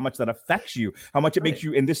depress you, how much that affects you, how much it makes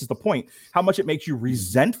you, and this is the point, how much it makes you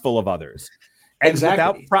resentful of others. And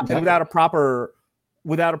without a proper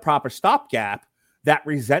stopgap, that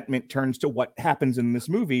resentment turns to what happens in this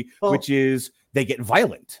movie, which is they get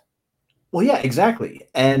violent. Well, yeah, exactly.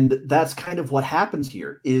 And that's kind of what happens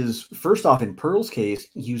here is, first off, in Pearl's case,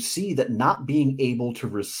 you see that not being able to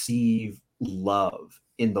receive love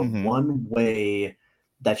in the one way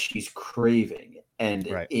that she's craving, and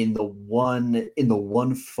in the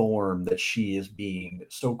one form that she is being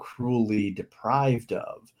so cruelly deprived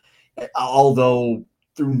of, although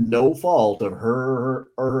through no fault of her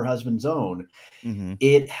or her husband's own,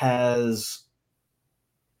 it has,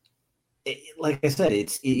 like I said,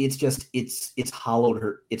 it's hollowed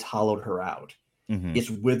her out. It's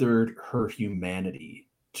withered her humanity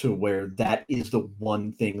to where that is the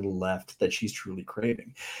one thing left that she's truly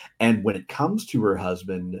craving. And when it comes to her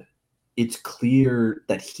husband, it's clear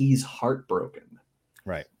that he's heartbroken.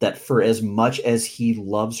 Right. That for as much as he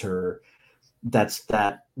loves her, that's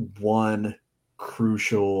that one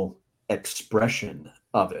crucial expression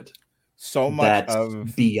of it. So much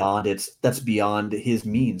that's beyond his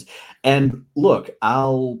means. And look,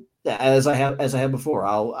 as I have before,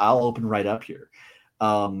 I'll open right up here.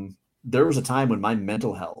 There was a time when my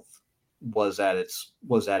mental health was at its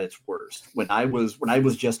worst, when I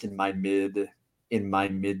was just in my mid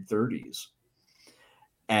 30s,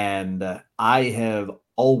 and I have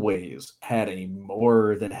always had a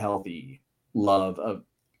more than healthy love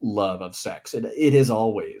of sex. It has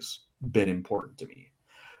always been important to me,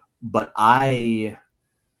 but I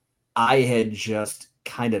had just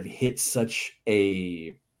kind of hit such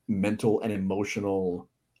a mental and emotional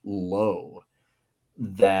low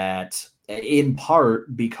that, in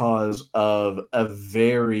part because of a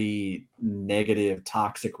very negative,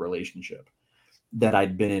 toxic relationship that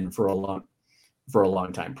I'd been in for a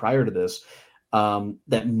long time prior to this,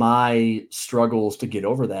 that my struggles to get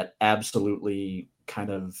over that absolutely kind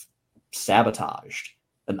of sabotaged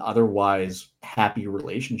an otherwise happy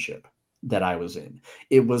relationship that I was in.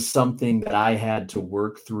 It was something that I had to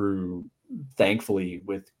work through, thankfully,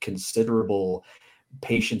 with considerable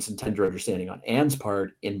patience and tender understanding on Anne's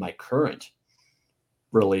part in my current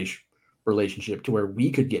relationship, to where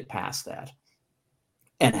we could get past that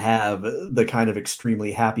and have the kind of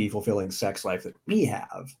extremely happy, fulfilling sex life that we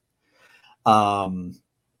have.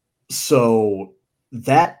 So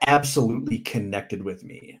that absolutely connected with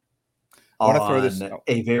me on a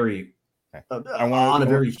very,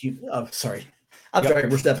 sorry. I'm sorry,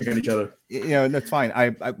 we're stepping on each other. That's fine. I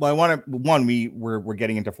want to, we're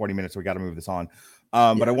getting into 40 minutes, so we got to move this on.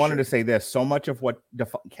 But I wanted to say this: so much of what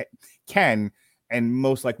can and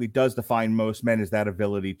most likely does define most men is that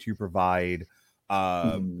ability to provide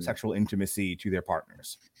sexual intimacy to their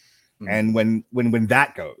partners. And when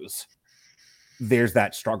that goes, there's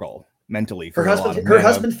that struggle mentally. For her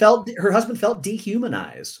husband felt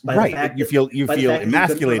dehumanized by the fact you feel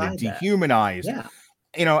emasculated, dehumanized. Yeah.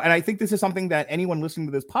 And I think this is something that anyone listening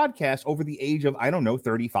to this podcast over the age of,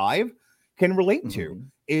 35 can relate to.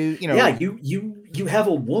 You have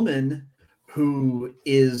a woman who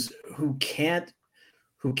can't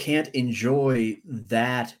enjoy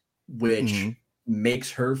that which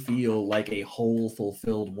makes her feel like a whole,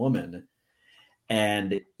 fulfilled woman,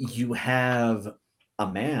 and you have a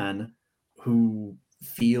man who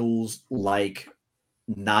feels like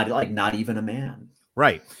not even a man.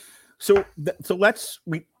 Right. So let's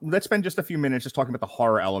spend just a few minutes just talking about the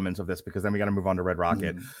horror elements of this, because then we got to move on to Red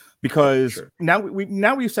Rocket. Because now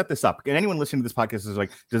we've set this up, and anyone listening to this podcast is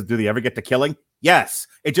like, do they ever get to killing? Yes,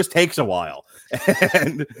 it just takes a while.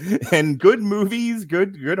 and good movies,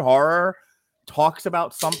 good horror talks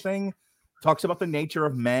about the nature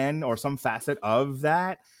of man or some facet of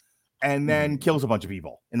that, and then kills a bunch of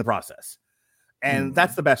people in the process. And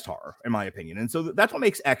that's the best horror, in my opinion. And so that's what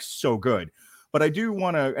makes X so good. But I do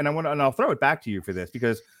want to, and I'll throw it back to you for this,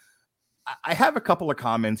 because I have a couple of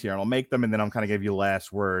comments here, and I'll make them, and then I'm kind of give you the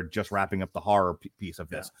last word, just wrapping up the horror piece of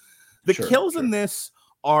this. The kills in this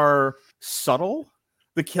are subtle.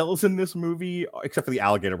 The kills in this movie, except for the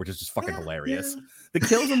alligator, which is just fucking hilarious. The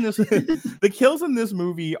kills in this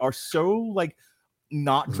movie are so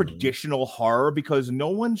not traditional horror, because no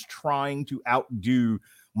one's trying to outdo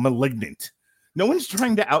Malignant. No one's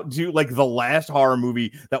trying to outdo the last horror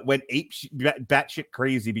movie that went batshit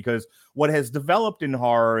crazy, because what has developed in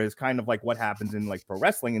horror is kind of like what happens in pro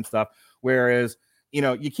wrestling and stuff. Whereas,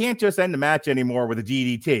 you can't just end the match anymore with a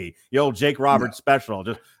DDT, the old Jake Roberts special,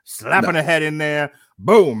 just slapping a head in there,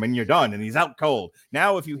 boom, and you're done, and he's out cold.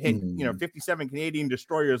 Now, if you hit 57 Canadian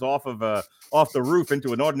destroyers off the roof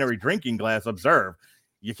into an ordinary drinking glass, observe,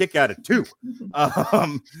 you kick out at 2.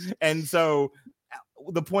 And so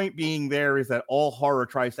the point being there is that all horror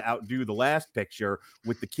tries to outdo the last picture,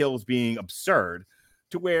 with the kills being absurd,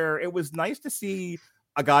 to where it was nice to see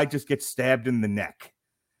a guy just get stabbed in the neck.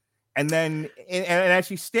 And then, and as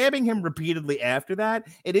she's stabbing him repeatedly after that,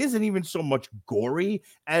 it isn't even so much gory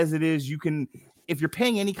as it is, if you're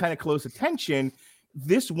paying any kind of close attention,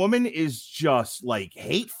 this woman is just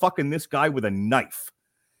hate fucking this guy with a knife.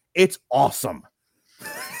 It's awesome.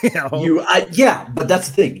 But that's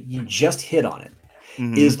the thing. You just hit on it.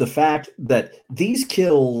 Is the fact that these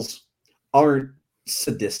kills aren't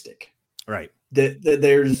sadistic. Right.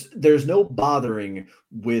 There's no bothering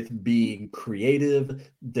with being creative.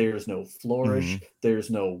 There's no flourish. There's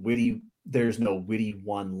no witty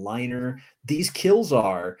one-liner. These kills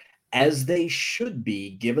are, as they should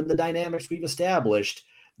be, given the dynamics we've established,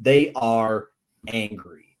 they are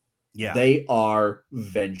angry. Yeah. They are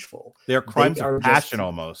vengeful. They're crimes of passion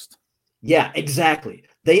almost. Yeah, exactly.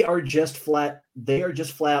 They are just flat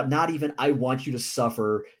out, not even, I want you to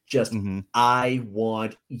suffer, just I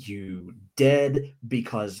want you dead,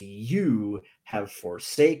 because you have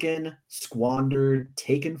forsaken, squandered,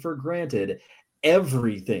 taken for granted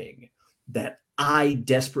everything that I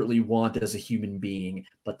desperately want as a human being,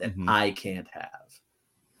 but that I can't have.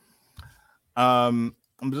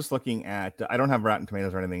 I'm just looking at, I don't have Rotten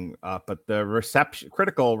Tomatoes or anything, but the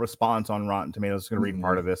critical response on Rotten Tomatoes, is going to read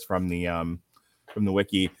part of this from the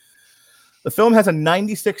wiki. The film has a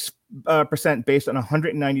 96% based on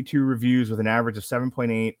 192 reviews, with an average of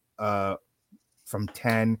 7.8 from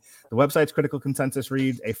 10. The website's critical consensus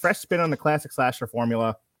reads, a fresh spin on the classic slasher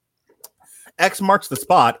formula. X marks the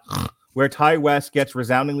spot where Ty West gets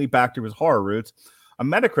resoundingly back to his horror roots. A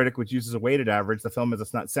Metacritic, which uses a weighted average, the film is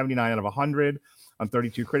a 79 out of 100 on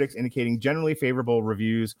 32 critics, indicating generally favorable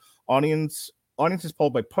reviews. Audience audiences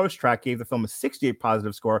polled by PostTrack gave the film a 68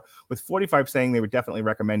 positive score, with 45 saying they would definitely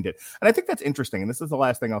recommend it. And I think that's interesting. And this is the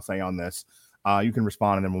last thing I'll say on this. You can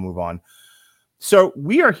respond and then we'll move on. So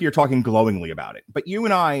we are here talking glowingly about it, but you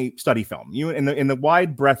and I study film. You in the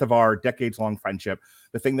wide breadth of our decades-long friendship,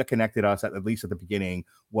 the thing that connected us, at least at the beginning,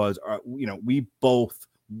 was we both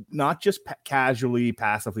not just casually,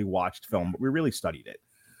 passively watched film, but we really studied it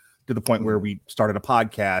to the point where we started a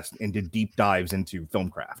podcast and did deep dives into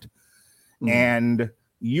filmcraft. And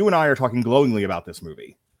you and I are talking glowingly about this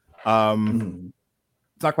movie.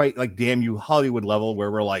 It's not quite like Damn You Hollywood level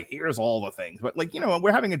where we're like, here's all the things, but like,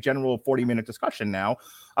 we're having a general 40-minute discussion now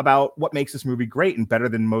about what makes this movie great and better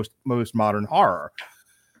than most modern horror.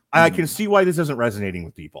 I can see why this isn't resonating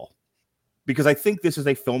with people, because I think this is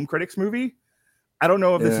a film critics movie. I don't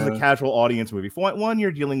know if this is a casual audience movie. For one,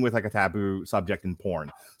 you're dealing with like a taboo subject in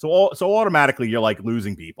porn. So automatically you're like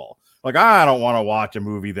losing people. Like, I don't want to watch a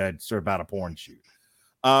movie that's about a porn shoot.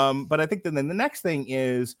 But I think then the next thing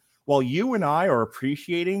is, while you and I are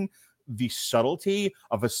appreciating the subtlety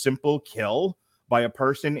of a simple kill by a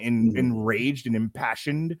person enraged and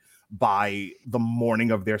impassioned by the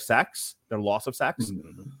mourning of their loss of sex,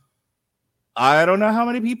 I don't know how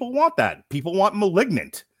many people want that. People want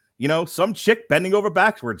Malignant. Some chick bending over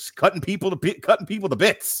backwards, cutting people to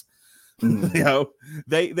bits.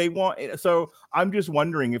 They want it. So I'm just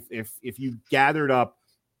wondering if you gathered up,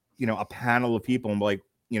 a panel of people and like,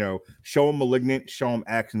 show them Malignant, show them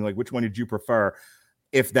X, and like, which one did you prefer?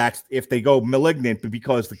 If they go Malignant, but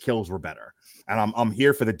because the kills were better, and I'm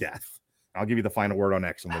here for the death. I'll give you the final word on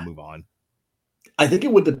X, and we'll move on. I think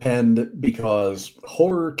it would depend, because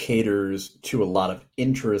horror caters to a lot of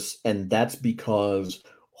interests, and that's because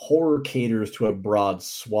horror caters to a broad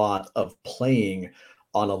swath of playing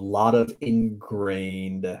on a lot of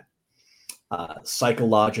ingrained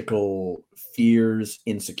psychological fears,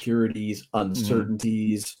 insecurities,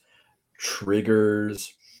 uncertainties,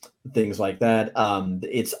 triggers, things like that.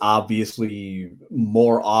 It's obviously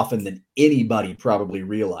more often than anybody probably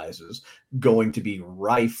realizes going to be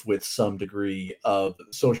rife with some degree of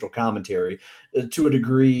social commentary, to a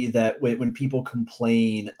degree that when people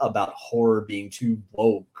complain about horror being too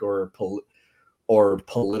woke or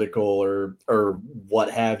political or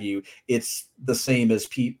what have you, it's the same as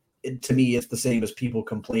to me, it's the same as people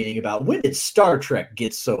complaining about, when did Star Trek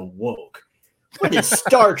get so woke? When did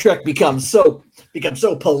Star Trek become so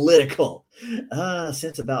political?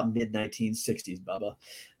 Since about mid-1960s, Bubba.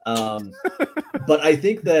 But I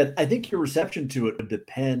think your reception to it would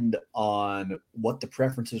depend on what the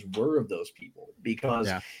preferences were of those people.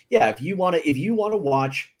 Because if you want to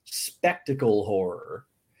watch spectacle horror,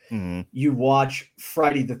 you watch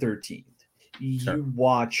Friday the 13th. You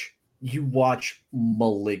watch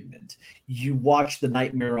Malignant. You watch the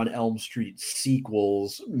Nightmare on Elm Street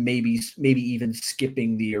sequels, maybe even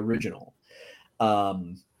skipping the original. But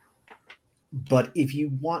if you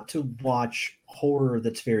want to watch horror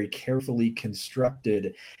that's very carefully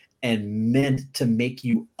constructed and meant to make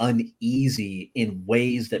you uneasy in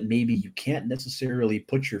ways that maybe you can't necessarily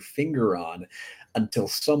put your finger on until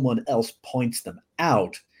someone else points them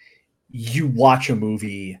out, you watch a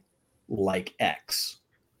movie like X.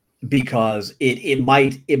 Because it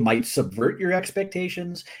might subvert your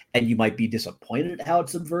expectations, and you might be disappointed at how it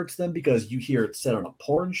subverts them, because you hear it set on a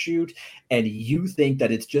porn shoot and you think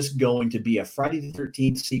that it's just going to be a Friday the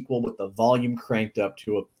 13th sequel with the volume cranked up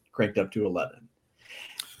to 11.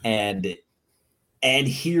 And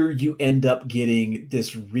here you end up getting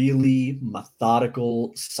this really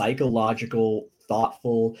methodical, psychological,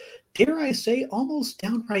 thoughtful, dare I say, almost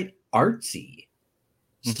downright artsy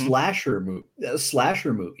slasher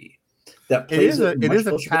movie that plays it is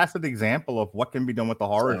a tacit example of what can be done with the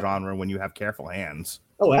horror genre when you have careful hands.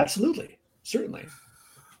 Oh, absolutely, certainly.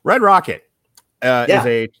 Red Rocket is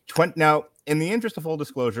a 20. Now, in the interest of full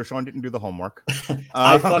disclosure, Sean didn't do the homework.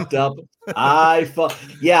 I fucked up.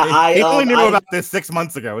 He only knew about this 6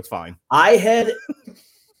 months ago. It's fine.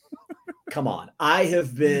 Come on. I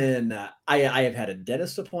have had a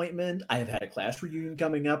dentist appointment. I have had a class reunion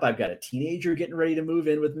coming up. I've got a teenager getting ready to move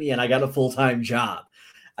in with me, and I got a full-time job.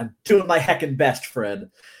 I'm doing my heckin' best, Fred.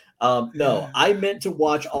 No, I meant to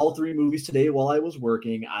watch all 3 movies today while I was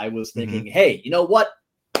working. I was thinking, hey, you know what?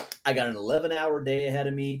 I got an 11-hour day ahead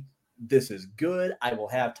of me. This is good. I will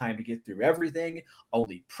have time to get through everything.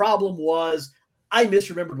 Only problem was I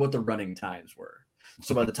misremembered what the running times were.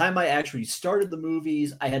 So by the time I actually started the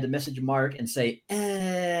movies, I had to message Mark and say,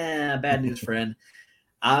 bad news, friend.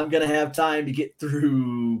 I'm going to have time to get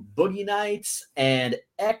through Boogie Nights and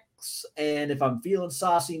X, and if I'm feeling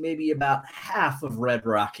saucy, maybe about half of Red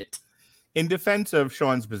Rocket. In defense of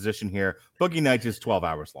Sean's position here, Boogie Nights is 12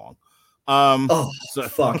 hours long.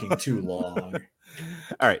 Fucking too long.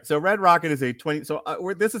 All right, so Red Rocket is a 20. So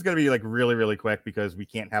this is going to be like really, really quick because we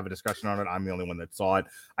can't have a discussion on it. I'm the only one that saw it.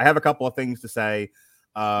 I have a couple of things to say,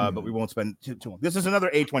 but we won't spend too long. This is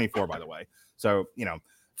another A24, by the way. So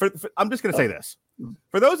I'm just going to say this.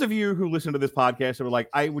 For those of you who listen to this podcast who are like,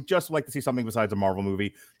 I would just like to see something besides a Marvel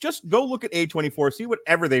movie, just go look at A24, see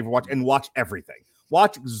whatever they've watched, and watch everything.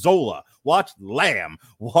 Watch Zola, watch Lamb,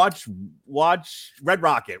 watch Red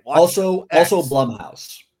Rocket. Watch also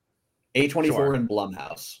Blumhouse. A24 sure. And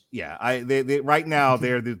Blumhouse. Yeah, they right now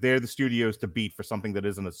they're the studios to beat for something that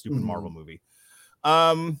isn't a stupid Marvel movie.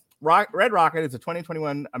 Red Rocket is a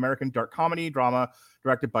 2021 American dark comedy drama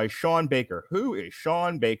directed by Sean Baker. Who is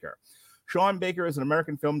Sean Baker? Sean Baker is an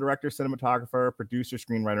American film director, cinematographer, producer,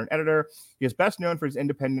 screenwriter, and editor. He is best known for his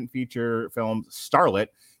independent feature films Starlet,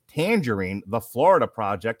 Tangerine, The Florida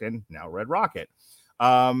Project, and now Red Rocket.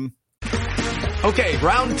 Okay,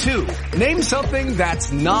 round 2. Name something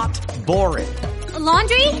that's not boring. A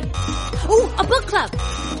laundry? Ooh, a book club.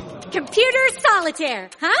 Computer solitaire,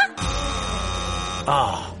 huh?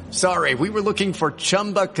 Ah, sorry, we were looking for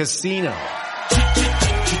Chumba Casino.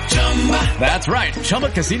 That's right.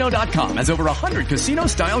 ChumbaCasino.com has over 100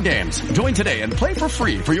 casino-style games. Join today and play for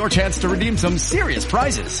free for your chance to redeem some serious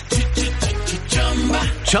prizes.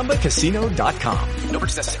 ChumbaCasino.com. No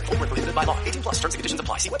purchase necessary. Void where prohibited by law. 18+. Terms and conditions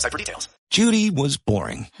apply. See website for details. Judy was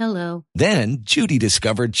boring. Hello. Then Judy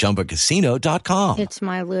discovered ChumbaCasino.com. It's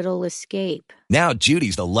my little escape. Now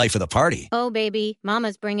Judy's the life of the party. Oh, baby,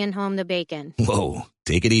 mama's bringing home the bacon. Whoa,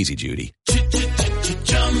 take it easy, Judy.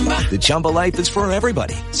 The Chumba life is for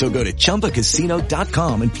everybody. So go to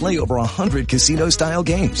ChumbaCasino.com and play over 100 casino-style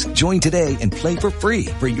games. Join today and play for free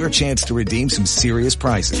for your chance to redeem some serious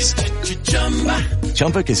prizes.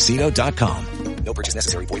 ChumbaCasino.com. No purchase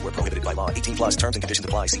necessary. Void where prohibited by law. 18+. Terms and conditions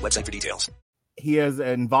apply. See website for details. He has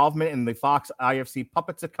involvement in the Fox IFC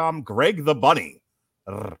puppet sitcom Greg the Bunny.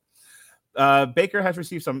 Baker has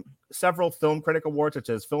received several film critic awards, such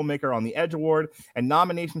as Filmmaker on the Edge Award, and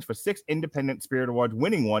nominations for 6 Independent Spirit Awards,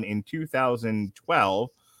 winning one in 2012.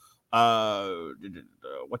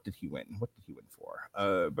 What did he win? What did he win for?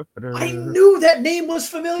 I knew that name was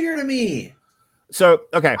familiar to me. So,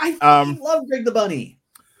 okay. I love Greg the Bunny.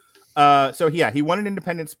 So, yeah, he won an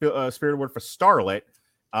Independent Spirit Award for Starlet.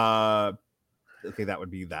 Okay, that would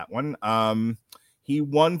be that one. He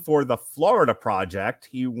won for The Florida Project.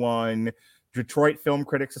 He won Detroit Film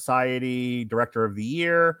Critics Society Director of the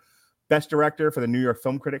Year, Best Director for the New York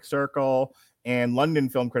Film Critics Circle, and London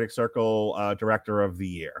Film Critics Circle Director of the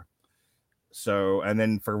Year. So, and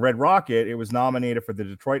then for Red Rocket, it was nominated for the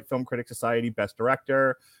Detroit Film Critics Society Best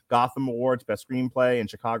Director, Gotham Awards Best Screenplay, and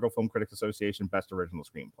Chicago Film Critics Association Best Original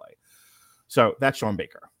Screenplay. So that's Sean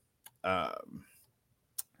Baker.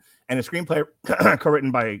 And a screenplay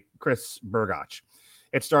co-written by Chris Burgach.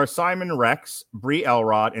 It stars Simon Rex, Brie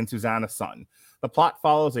Elrod, and Susanna Sun. The plot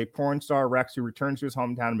follows a porn star, Rex, who returns to his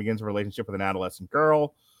hometown and begins a relationship with an adolescent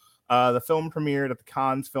girl. The film premiered at the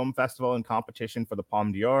Cannes Film Festival and competition for the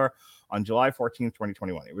Palme d'Or on July 14th,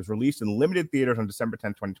 2021. It was released in limited theaters on December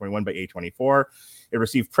 10th, 2021 by A24. It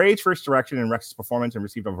received praise for its direction and Rex's performance and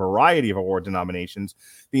received a variety of awards and nominations.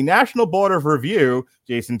 The National Board of Review,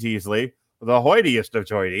 Jason Teasley, the hoidiest of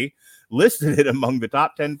hoity, listed it among the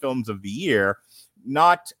top 10 films of the year,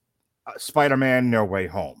 not Spider-Man No Way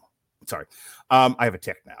Home. Sorry. I have a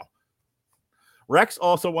tick now. Rex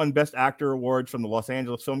also won Best Actor awards from the Los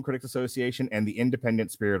Angeles Film Critics Association and the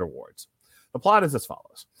Independent Spirit Awards. The plot is as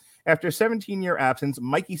follows. After a 17-year absence,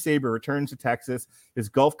 Mikey Saber returns to Texas, his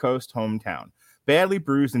Gulf Coast hometown. Badly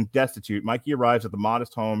bruised and destitute, Mikey arrives at the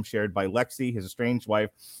modest home shared by Lexi, his estranged wife,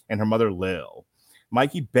 and her mother, Lil.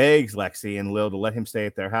 Mikey begs Lexi and Lil to let him stay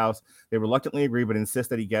at their house. They reluctantly agree, but insist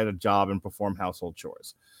that he get a job and perform household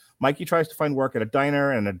chores. Mikey tries to find work at a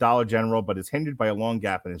diner and a Dollar General, but is hindered by a long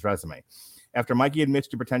gap in his resume. After Mikey admits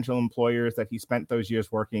to potential employers that he spent those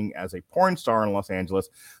years working as a porn star in Los Angeles,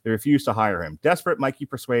 they refuse to hire him. Desperate, Mikey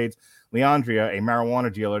persuades Leandria, a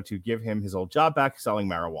marijuana dealer, to give him his old job back selling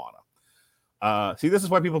marijuana. See, this is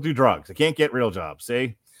why people do drugs. They can't get real jobs,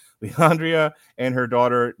 see? Leandria and her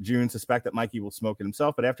daughter, June, suspect that Mikey will smoke it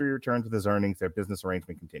himself, but after he returns with his earnings, their business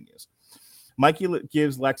arrangement continues. Mikey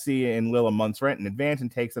gives Lexi and Lil a month's rent in advance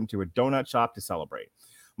and takes them to a donut shop to celebrate.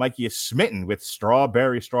 Mikey is smitten with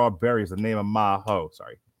Strawberry, the name of my hoe.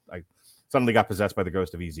 Sorry, I suddenly got possessed by the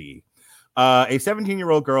ghost of Eazy-E. A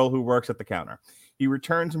 17-year-old girl who works at the counter. He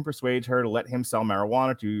returns and persuades her to let him sell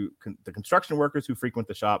marijuana to the construction workers who frequent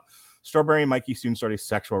the shop. Strawberry and Mikey soon start a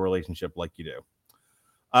sexual relationship like you do.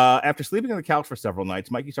 After sleeping on the couch for several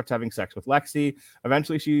nights, Mikey starts having sex with Lexi.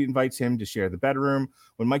 Eventually, she invites him to share the bedroom.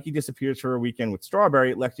 When Mikey disappears for a weekend with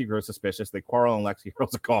Strawberry, Lexi grows suspicious. They quarrel, and Lexi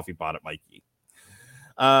hurls a coffee pot at Mikey.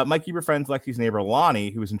 Mikey befriends Lexi's neighbor,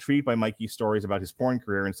 Lonnie, who is intrigued by Mikey's stories about his porn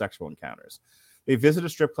career and sexual encounters. They visit a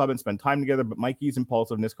strip club and spend time together, but Mikey's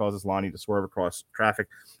impulsiveness causes Lonnie to swerve across traffic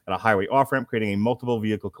at a highway off-ramp, creating a multiple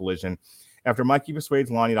vehicle collision. After Mikey persuades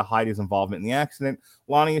Lonnie to hide his involvement in the accident,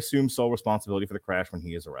 Lonnie assumes sole responsibility for the crash when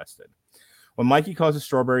he is arrested. When Mikey causes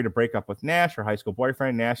Strawberry to break up with Nash, her high school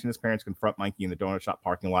boyfriend, Nash and his parents confront Mikey in the donut shop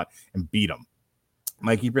parking lot and beat him.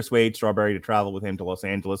 Mikey persuades Strawberry to travel with him to Los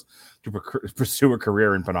Angeles to pursue a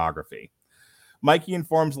career in pornography. Mikey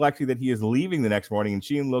informs Lexi that he is leaving the next morning, and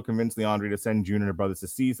she and Lil convince Leandria to send June and her brothers to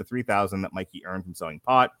seize the $3,000 that Mikey earned from selling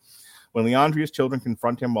pot. When Leandria's children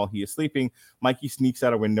confront him while he is sleeping, Mikey sneaks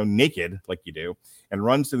out a window naked, like you do, and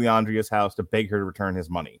runs to Leandria's house to beg her to return his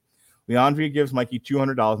money. Leandria gives Mikey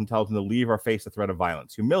 $200 and tells him to leave or face the threat of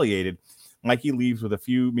violence. Humiliated, Mikey leaves with a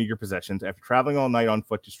few meager possessions. After traveling all night on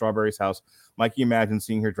foot to Strawberry's house, Mikey imagines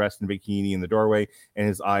seeing her dressed in a bikini in the doorway, and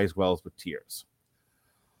his eyes wells with tears.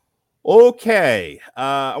 Okay,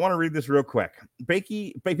 I want to read this real quick.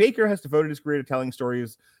 Baker has devoted his career to telling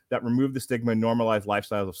stories that remove the stigma and normalize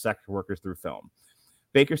lifestyles of sex workers through film.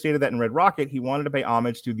 Baker stated that in Red Rocket, he wanted to pay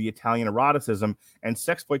homage to the Italian eroticism and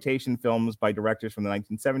sexploitation films by directors from the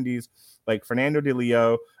 1970s, like Fernando De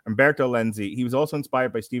Leo, Umberto Lenzi. He was also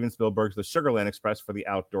inspired by Steven Spielberg's The Sugarland Express for the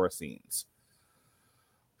outdoor scenes.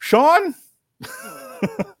 Sean,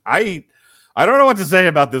 I don't know what to say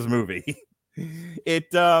about this movie.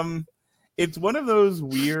 It's one of those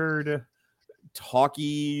weird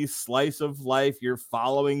talky slice of life. You're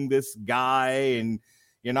following this guy and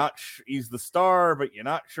you're not he's the star, but you're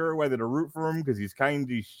not sure whether to root for him because he's kind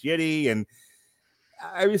of shitty. And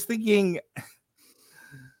I was thinking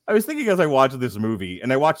as I watched this movie,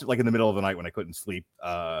 and I watched it like in the middle of the night when I couldn't sleep,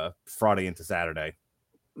 Friday into Saturday.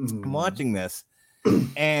 I'm watching this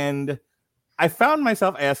and I found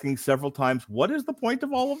myself asking several times, what is the point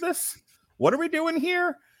of all of this? What are we doing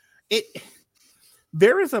here?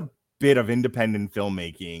 There is a bit of independent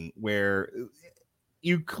filmmaking where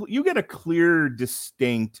you get a clear,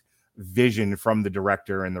 distinct vision from the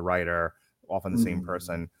director and the writer, often the same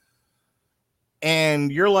person.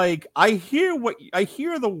 And you're like, you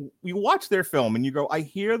watch their film and you go, I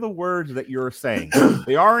hear the words that you're saying.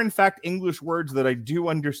 They are in fact English words that I do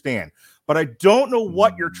understand, but I don't know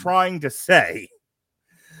what you're trying to say.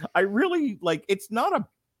 I really it's not a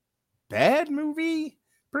bad movie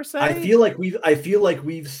per se. I feel like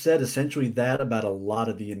we've said essentially that about a lot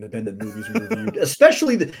of the independent movies we reviewed,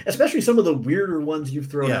 especially some of the weirder ones you've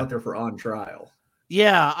thrown out there for On Trial.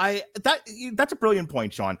 Yeah, that's a brilliant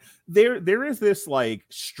point, Sean. There is this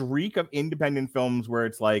streak of independent films where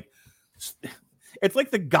it's like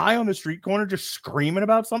the guy on the street corner just screaming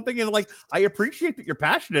about something, and I appreciate that you're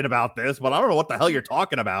passionate about this, but I don't know what the hell you're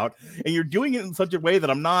talking about, and you're doing it in such a way that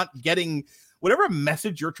I'm not getting whatever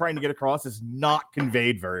message you're trying to get across is not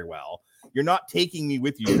conveyed very well. You're not taking me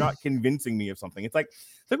with you. You're not convincing me of something. It's like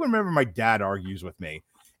whenever my dad argues with me,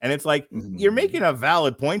 and it's like, you're making a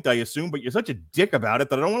valid point, I assume, but you're such a dick about it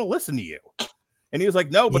that I don't want to listen to you. And he was like,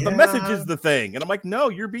 no, but the message is the thing. And I'm like, no,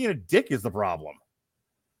 you're being a dick is the problem.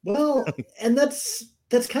 Well, and that's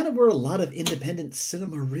kind of where a lot of independent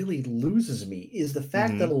cinema really loses me, is the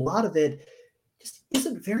fact that a lot of it just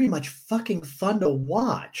isn't very much fucking fun to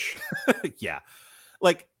watch. Yeah.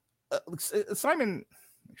 Simon,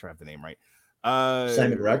 make sure I have the name right.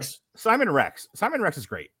 Simon Rex. Simon Rex is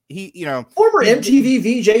great. He, former MTV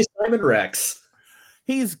VJ Simon Rex.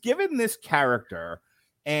 He's given this character,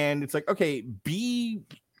 and it's like, okay, be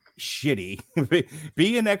shitty,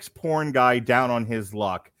 be an ex-porn guy down on his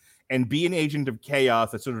luck, and be an agent of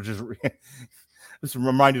chaos that sort of just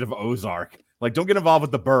reminded of Ozark. Don't get involved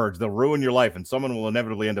with the birds; they'll ruin your life, and someone will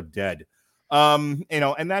inevitably end up dead. And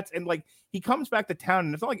he comes back to town,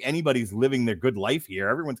 and it's not like anybody's living their good life here.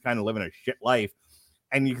 Everyone's kind of living a shit life.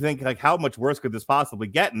 And you think, how much worse could this possibly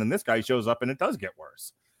get? And then this guy shows up and it does get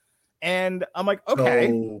worse. And I'm like, okay.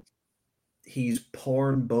 So he's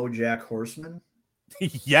porn BoJack Horseman?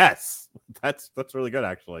 Yes. That's really good,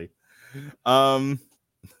 actually. I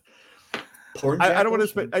don't want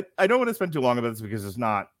to spend too long about this because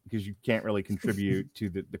you can't really contribute to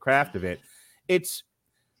the craft of it.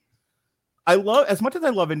 I love, as much as I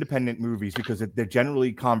love independent movies because they're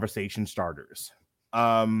generally conversation starters.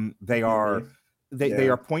 They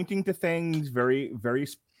are pointing to things very, very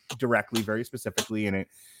directly, very specifically, and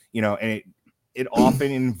it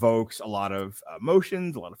often invokes a lot of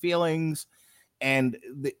emotions, a lot of feelings, and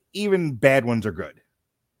even bad ones are good.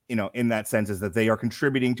 In that sense, is that they are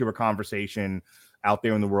contributing to a conversation out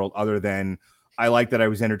there in the world other than I like that I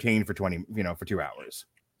was entertained for 2 hours,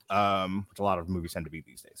 which a lot of movies tend to be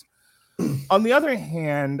these days. On the other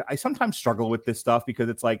hand, I sometimes struggle with this stuff because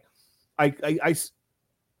it's like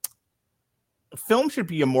film should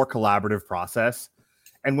be a more collaborative process.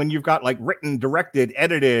 And when you've got like written, directed,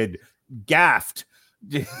 edited, gaffed,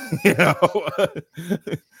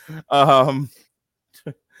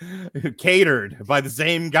 catered by the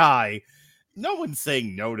same guy, no one's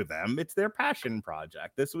saying no to them. It's their passion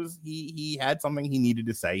project. This was he had something he needed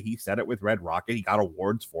to say. He said it with Red Rocket. He got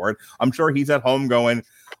awards for it. I'm sure he's at home going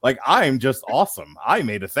like, I'm just awesome. I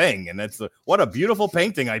made a thing, and it's what a beautiful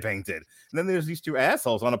painting I painted. And then there's these two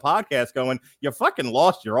assholes on a podcast going, you fucking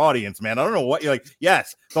lost your audience, man. I don't know what you're like.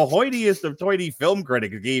 Yes, the hoitiest of toity film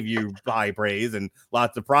critics gave you high praise and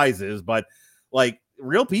lots of prizes, but like,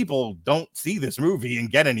 real people don't see this movie and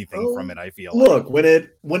get anything from it. I feel look, when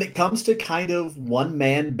it comes to kind of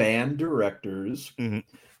one-man band directors,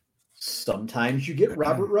 sometimes you get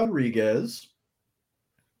Robert Rodriguez,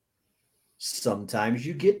 sometimes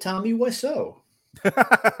you get Tommy Wiseau.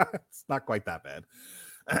 It's not quite that bad.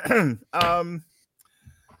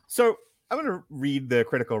 So I'm going to read the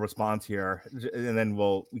critical response here, and then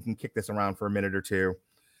we can kick this around for a minute or two,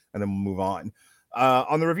 and then we'll move on.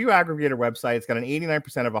 On the review aggregator website, it's got an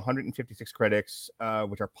 89% of 156 critics,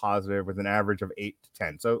 which are positive, with an average of 8 to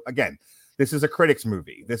 10. So again, this is a critics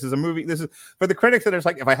movie. This is a movie. This is for the critics that are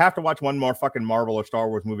like, if I have to watch one more fucking Marvel or Star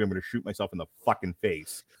Wars movie, I'm going to shoot myself in the fucking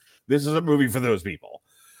face. This is a movie for those people.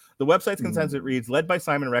 The website's consensus reads, led by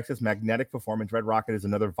Simon Rex's magnetic performance, Red Rocket is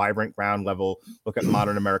another vibrant ground level look at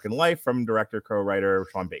modern American life from director, co-writer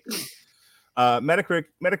Sean Baker.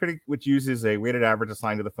 Metacritic, which uses a weighted average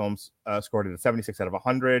assigned to the film, scored it at 76 out of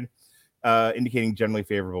 100, indicating generally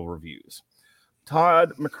favorable reviews.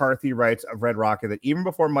 Todd McCarthy writes of Red Rocket that even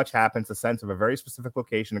before much happens, the sense of a very specific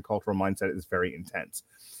location and cultural mindset is very intense.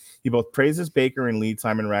 He both praises Baker and lead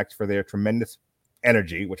Simon Rex for their tremendous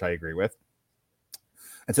energy, which I agree with,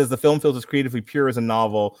 and says the film feels as creatively pure as a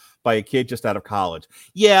novel by a kid just out of college.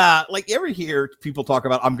 Yeah, like you ever hear people talk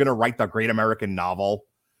about, I'm going to write the great American novel?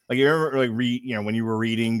 Like you remember, like when you were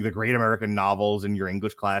reading the great American novels in your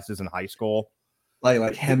English classes in high school,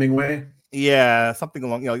 like Hemingway. Yeah, something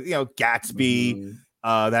along, Gatsby,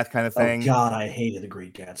 that kind of thing. Oh God, I hated The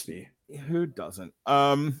Great Gatsby. Who doesn't?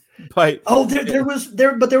 But there was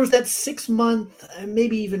that 6 month,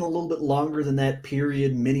 maybe even a little bit longer than that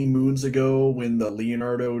period, many moons ago, when the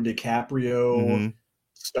Leonardo DiCaprio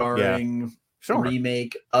starring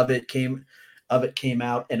remake of it came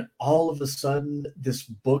out, and all of a sudden, this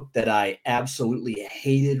book that I absolutely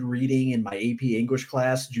hated reading in my AP English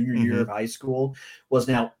class junior year of high school was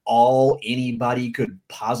now all anybody could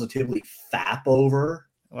positively fap over.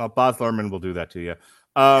 Well, Baz Luhrmann will do that to you.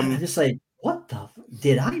 I'm just like, what the?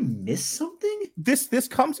 Did I miss something? This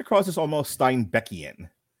comes across as almost Steinbeckian.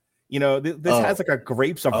 This has like a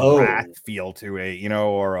Grapes of Wrath feel to it,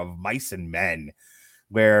 or of Mice and Men,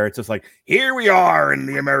 where it's just like, here we are in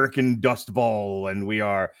the American Dust Bowl, and we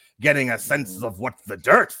are getting a sense of what the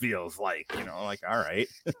dirt feels like. Like, all right,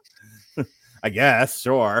 I guess,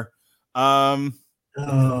 sure.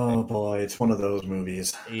 Oh boy, it's one of those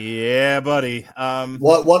movies. Yeah, buddy.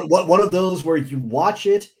 One of those where you watch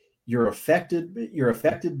it, you're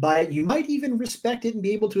affected by it. You might even respect it and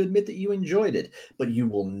be able to admit that you enjoyed it, but you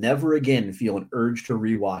will never again feel an urge to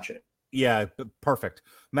rewatch it. Yeah, perfect.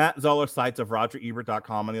 Matt Zoller, sites of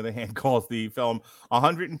RogerEbert.com, on the other hand, calls the film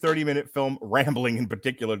 130-minute film rambling, in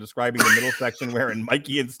particular, describing the middle section wherein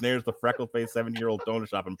Mikey ensnares the freckle-faced 70-year-old donut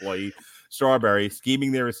shop employee, Strawberry,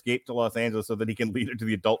 scheming their escape to Los Angeles so that he can lead her to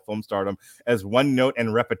the adult film stardom as one note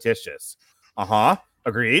and repetitious.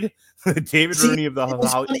 Agreed. David Rooney of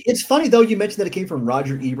the It's funny, though, you mentioned that it came from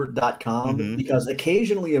RogerEbert.com, because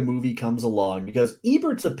occasionally a movie comes along, because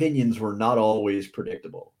Ebert's opinions were not always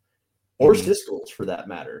predictable. Or Siskel's, for that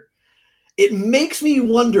matter. It makes me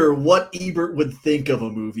wonder what Ebert would think of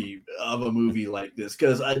a movie like this,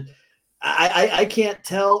 because I can't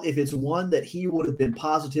tell if it's one that he would have been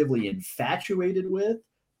positively infatuated with,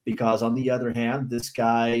 because on the other hand, this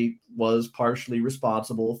guy was partially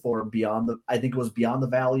responsible for Beyond the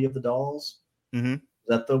Valley of the Dolls. Was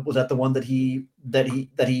that the one that he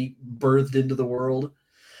birthed into the world?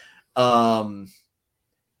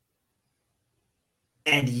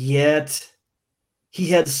 And yet, he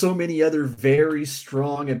had so many other very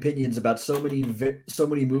strong opinions about so many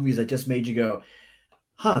movies that just made you go,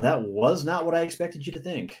 that was not what I expected you to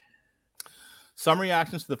think. Some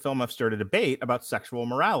reactions to the film have stirred a debate about sexual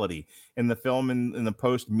morality in the film in the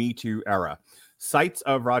post-Me Too era. Sites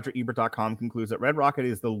of RogerEbert.com concludes that Red Rocket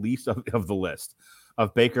is the least of the list.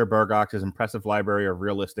 of Baker Burgock's impressive library of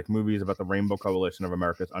realistic movies about the Rainbow Coalition of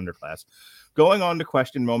America's underclass, going on to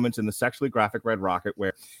question moments in the sexually graphic Red Rocket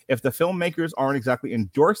where, if the filmmakers aren't exactly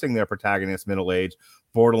endorsing their protagonist's middle-aged,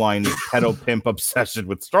 borderline pedo pimp obsession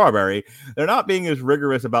with Strawberry, they're not being as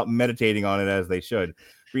rigorous about meditating on it as they should.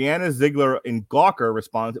 Brianna Ziegler in Gawker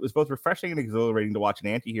responds, "It was both refreshing and exhilarating to watch an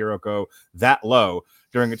anti-hero go that low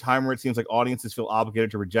during a time where it seems like audiences feel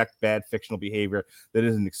obligated to reject bad fictional behavior that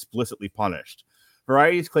isn't explicitly punished."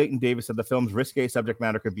 Variety's Clayton Davis said the film's risque subject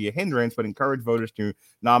matter could be a hindrance, but encouraged voters to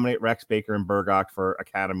nominate Rex, Baker, and Burgock for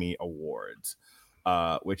Academy Awards,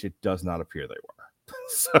 which it does not appear they were.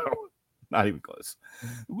 So, not even close.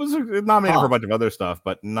 It was nominated for a bunch of other stuff,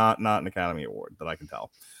 but not an Academy Award that I can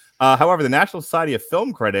tell. However, the National Society of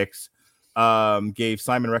Film Critics gave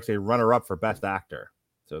Simon Rex a runner-up for Best Actor.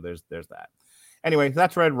 So there's that. Anyway,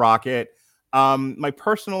 that's Red Rocket. My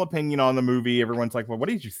personal opinion on the movie, everyone's like, well, what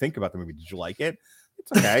did you think about the movie? Did you like it?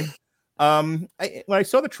 It's okay. When I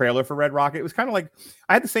saw the trailer for Red Rocket, it was kind of like,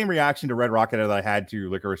 I had the same reaction to Red Rocket as I had to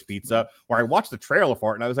Licorice Pizza, where I watched the trailer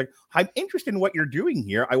for it and I was like, I'm interested in what you're doing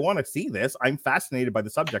here. I want to see this. I'm fascinated by the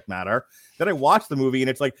subject matter. Then I watched the movie and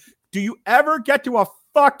it's like, do you ever get to a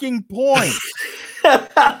fucking point?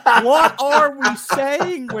 What are we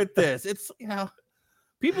saying with this? It's,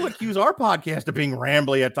 people accuse our podcast of being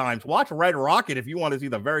rambly at times. Watch Red Rocket if you want to see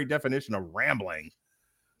the very definition of rambling.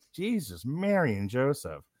 Jesus, Mary and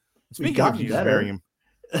Joseph. Speaking of Jesus, Mary,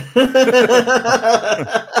 I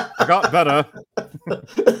got better.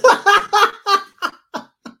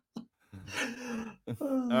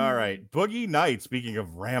 All right, Boogie Nights. Speaking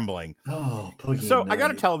of rambling, Boogie so Nights. I got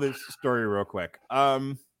to tell this story real quick.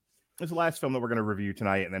 It's the last film that we're going to review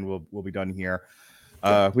tonight, and then we'll be done here.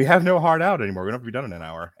 We have no hard out anymore. We don't have to be done in an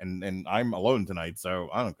hour, and I'm alone tonight, so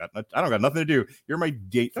I don't got nothing to do. You're my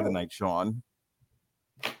date for the night, Sean.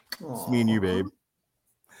 It's me and you, babe.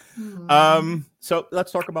 So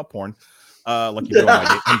let's talk about porn. Like you do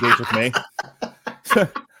on dates with me.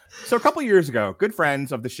 So a couple years ago, good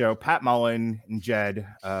friends of the show, Pat Mullen and Jed.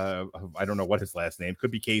 I don't know what his last name.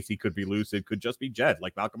 Could be Casey, could be Lucid, could just be Jed,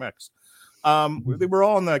 like Malcolm X. They were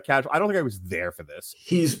all in the casual. I don't think I was there for this.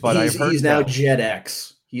 He's now Jed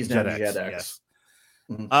X. He's now Jed X. Yes.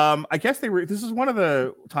 Mm-hmm. I guess this is one of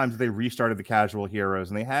the times they restarted the Casual Heroes,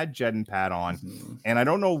 and they had Jed and Pat on. Mm-hmm. And I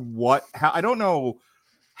don't know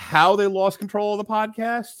how they lost control of the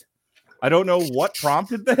podcast. I don't know what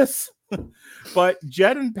prompted this, but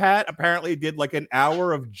Jed and Pat apparently did like an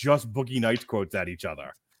hour of just Boogie Nights quotes at each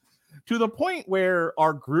other, to the point where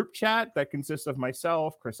our group chat that consists of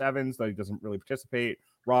myself, Chris Evans, though he doesn't really participate,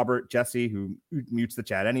 Robert, Jesse, who mutes the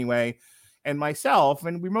chat anyway, and myself,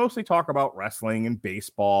 and we mostly talk about wrestling and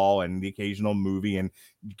baseball and the occasional movie, and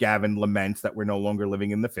Gavin laments that we're no longer living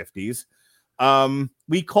in the 50s.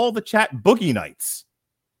 We call the chat Boogie Nights.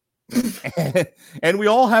 and we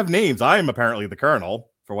all have names. I'm apparently the Colonel,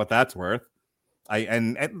 for what that's worth.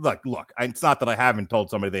 And look, it's not that I haven't told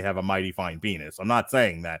somebody they have a mighty fine penis. I'm not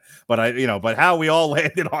saying that, but but how we all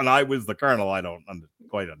landed on I was the Colonel, I don't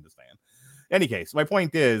quite understand. Any case, my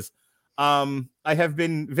point is, I have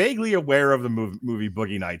been vaguely aware of the movie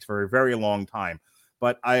Boogie Nights for a very long time,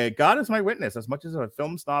 but God is my witness. As much as a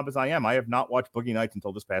film snob as I am, I have not watched Boogie Nights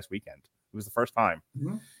until this past weekend. It was the first time,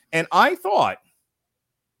 and I thought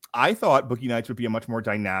Boogie Nights would be a much more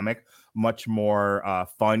dynamic, much more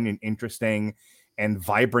fun and interesting and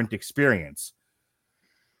vibrant experience.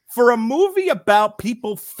 For a movie about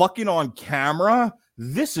people fucking on camera,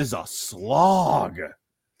 this is a slog.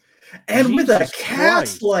 And Jesus with a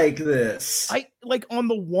cast Christ. Like this. On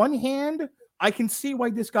the one hand, I can see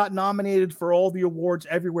why this got nominated for all the awards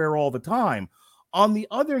everywhere all the time. On the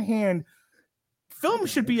other hand, film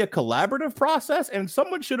should be a collaborative process, and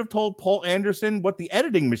someone should have told Paul Anderson what the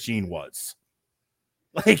editing machine was.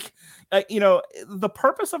 The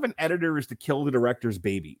purpose of an editor is to kill the director's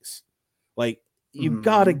babies. You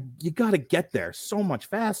gotta get there so much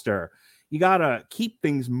faster. You gotta keep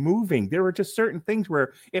things moving. There are just certain things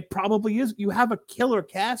where it probably is. You have a killer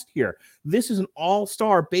cast here. This is an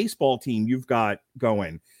all-star baseball team you've got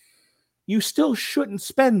going. You still shouldn't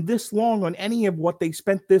spend this long on any of what they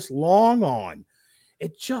spent this long on.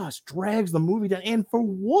 It just drags the movie down. And for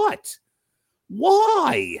what?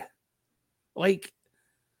 Why? We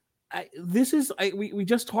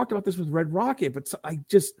just talked about this with Red Rocket, but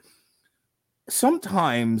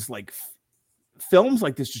sometimes films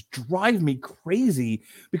like this just drive me crazy,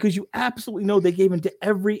 because you absolutely know they gave into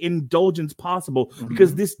every indulgence possible,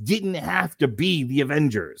 because this didn't have to be the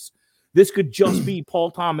Avengers. This could just be Paul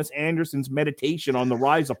Thomas Anderson's meditation on the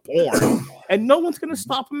rise of porn, and no one's going to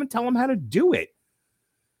stop him and tell him how to do it.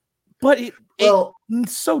 But it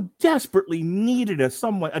so desperately needed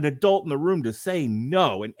an adult in the room to say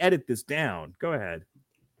no and edit this down. Go ahead.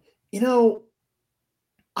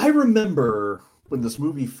 I remember when this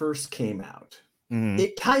movie first came out,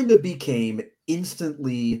 it kind of became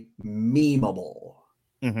instantly memeable.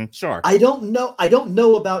 Sure. I don't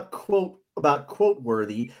know about quote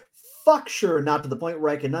worthy. Fuck sure, not to the point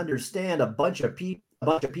where I can understand a bunch of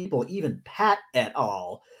people, even Pat et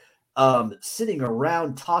al., sitting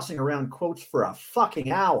around tossing around quotes for a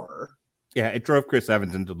fucking hour. Yeah, it drove Chris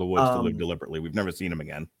Evans into the woods to live deliberately. We've never seen him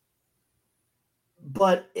again.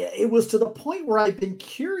 But it was to the point where I've been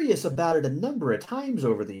curious about it a number of times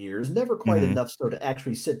over the years, never quite enough so to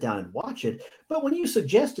actually sit down and watch it. But when you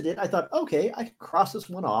suggested it, I thought, okay, I can cross this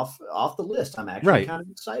one off the list. I'm actually kind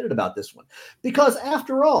of excited about this one. Because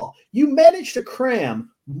after all, you managed to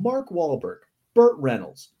cram Mark Wahlberg, Burt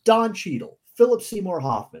Reynolds, Don Cheadle, Philip Seymour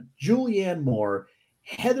Hoffman, Julianne Moore,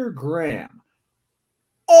 Heather Graham,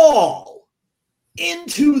 all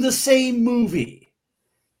into the same movie.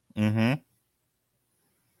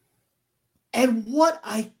 And what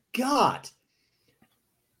I got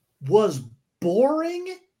was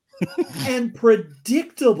boring and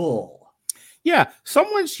predictable. Yeah,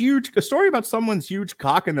 a story about someone's huge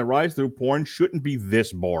cock and the rise through porn shouldn't be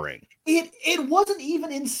this boring. It wasn't even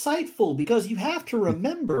insightful, because you have to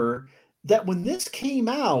remember that when this came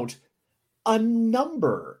out, a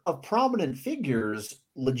number of prominent figures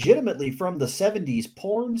legitimately from the 70s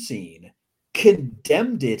porn scene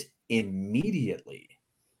condemned it immediately.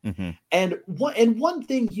 And one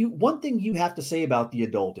thing you have to say about the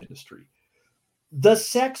adult industry: the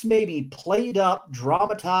sex may be played up,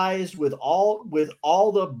 dramatized with all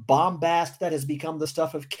the bombast that has become the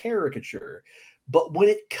stuff of caricature, but when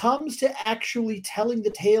it comes to actually telling the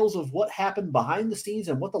tales of what happened behind the scenes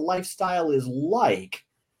and what the lifestyle is like,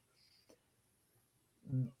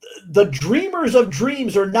 the dreamers of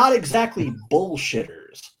dreams are not exactly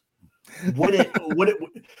bullshitters when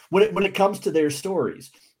it comes to their stories.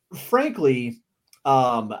 Frankly,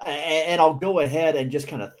 and I'll go ahead and just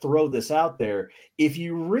kind of throw this out there. If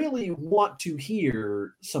you really want to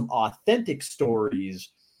hear some authentic stories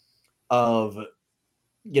of,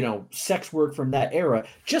 sex work from that era,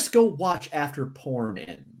 just go watch After Porn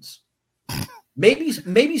Ends. Maybe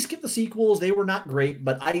skip the sequels. They were not great,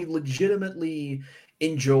 but I legitimately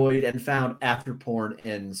enjoyed and found After Porn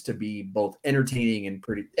Ends to be both entertaining and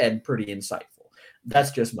pretty insightful.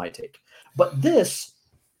 That's just my take. But this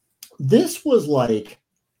was like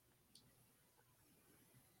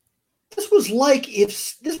if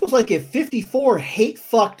 54 hate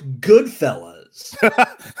fucked Goodfellas.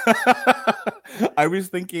 I was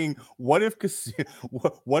thinking, what if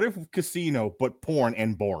Casino but porn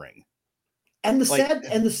and boring? And the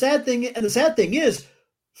sad thing is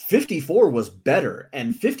 54 was better,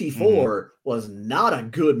 and 54 was not a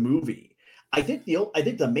good movie. I think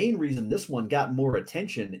the main reason this one got more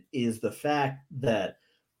attention is the fact that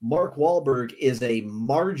Mark Wahlberg is a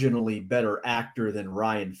marginally better actor than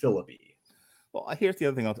Ryan Phillippe. Well, here's the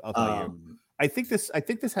other thing I'll tell you. I think this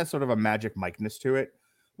has sort of a Magic Mike-ness to it,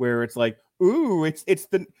 where it's like, ooh, it's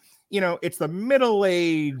the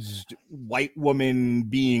middle-aged white woman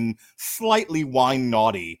being slightly wine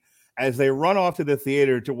naughty as they run off to the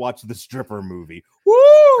theater to watch the stripper movie. Woo!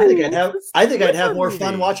 I think I'd have more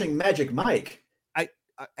fun watching Magic Mike.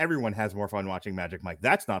 Everyone has more fun watching Magic Mike.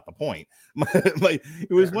 That's not the point. Like,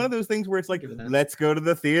 it was one of those things where it's like, let's go to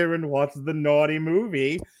the theater and watch the naughty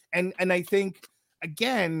movie. And I think,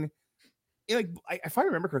 again, if I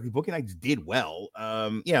remember correctly, Boogie Nights did well.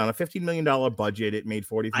 On a $15 million budget, it made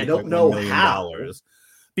 $43 million.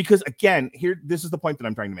 Because again, this is the point that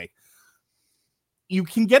I'm trying to make. You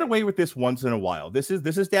can get away with this once in a while. This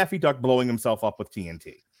is Daffy Duck blowing himself up with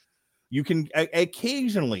TNT. You can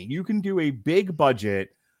occasionally do a big budget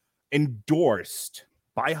endorsed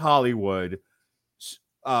by Hollywood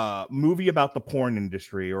movie about the porn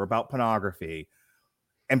industry or about pornography,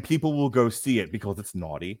 and people will go see it because it's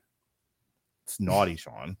naughty. It's naughty,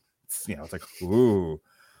 Sean. It's like, ooh,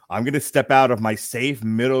 I'm going to step out of my safe,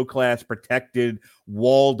 middle-class, protected,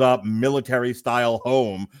 walled-up, military-style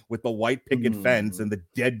home with the white picket fence and the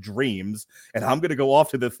dead dreams, and I'm going to go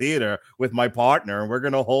off to the theater with my partner, and we're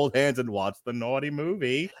going to hold hands and watch the naughty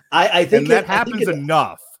movie. I think that happens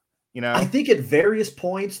enough. I think at various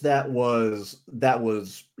points that was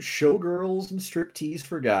showgirls and striptease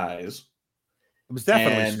for guys. It was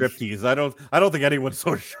definitely striptease. I don't think anyone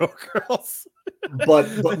saw showgirls.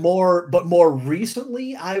 but more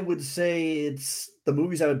recently, I would say it's the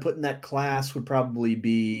movies I would put in that class would probably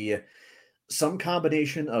be some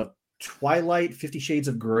combination of Twilight, 50 Shades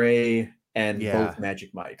of Grey, and both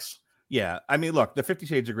Magic Mikes. Yeah, I mean, look, the 50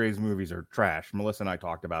 Shades of Grey movies are trash. Melissa and I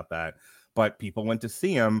talked about that, but people went to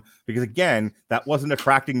see them because, again, that wasn't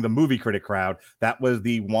attracting the movie critic crowd. That was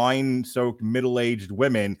the wine-soaked middle-aged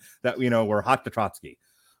women that, were hot to Trotsky.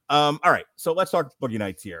 All right, so let's talk Boogie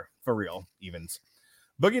Nights here, for real, evens.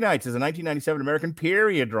 Boogie Nights is a 1997 American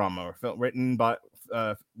period drama written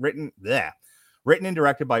and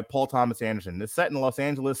directed by Paul Thomas Anderson. It's set in Los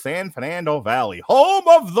Angeles, San Fernando Valley, home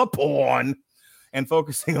of the porn, and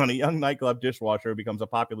focusing on a young nightclub dishwasher who becomes a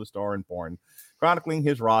popular star in porn, chronicling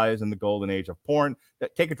his rise in the golden age of porn.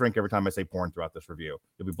 Take a drink every time I say porn throughout this review.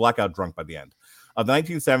 You'll be blackout drunk by the end. Of the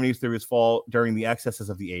 1970s through his fall during the excesses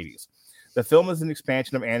of the 80s. The film is an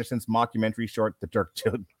expansion of Anderson's mockumentary short, The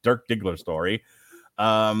Dirk Diggler Story.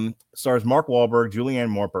 Stars Mark Wahlberg, Julianne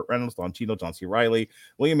Moore, Burt Reynolds, Don Cheadle, John C. Reilly,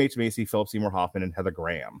 William H. Macy, Philip Seymour Hoffman, and Heather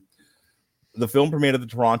Graham. The film premiered at the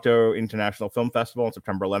Toronto International Film Festival on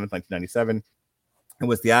September 11th, 1997. It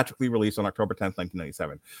was theatrically released on October 10th,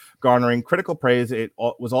 1997. Garnering critical praise, it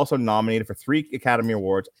was also nominated for 3 Academy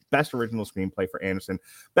Awards: Best Original Screenplay for Anderson,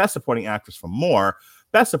 Best Supporting Actress for Moore,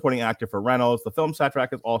 Best Supporting Actor for Reynolds. The film soundtrack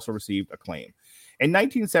has also received acclaim. In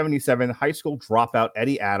 1977, high school dropout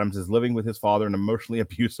Eddie Adams is living with his father and emotionally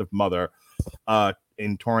abusive mother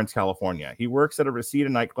in Torrance, California. He works at a Reseda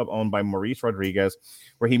nightclub owned by Maurice Rodriguez,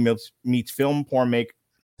 where he meets film porn maker.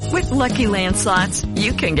 With Lucky Land Slots,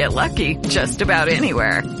 you can get lucky just about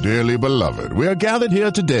anywhere. Dearly beloved, we are gathered here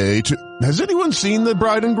today to... Has anyone seen the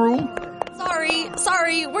bride and groom?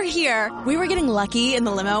 Sorry, we're here. We were getting lucky in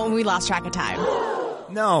the limo and we lost track of time.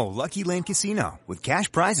 No, Lucky Land Casino, with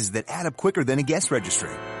cash prizes that add up quicker than a guest registry.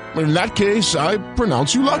 In that case, I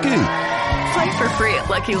pronounce you lucky. Play for free at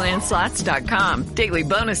LuckyLandSlots.com. Daily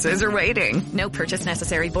bonuses are waiting. No purchase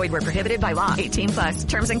necessary. Void where prohibited by law. 18+.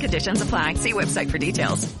 Terms and conditions apply. See website for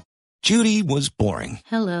details. Judy was boring.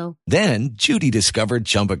 Hello. Then Judy discovered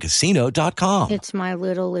ChumbaCasino.com. It's my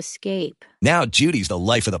little escape. Now Judy's the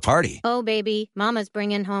life of the party. Oh, baby, mama's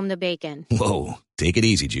bringing home the bacon. Whoa, take it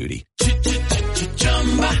easy, Judy.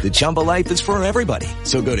 The Chumba life is for everybody.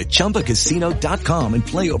 So go to ChumbaCasino.com and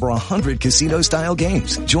play over 100 casino-style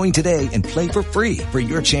games. Join today and play for free for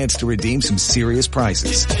your chance to redeem some serious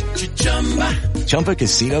prizes.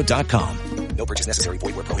 ChumbaCasino.com. No purchase necessary.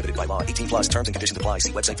 Void where prohibited by law. 18+. Terms and conditions apply.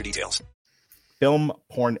 See website for details. Film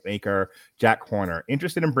porn maker Jack Horner,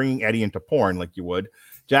 interested in bringing Eddie into porn like you would.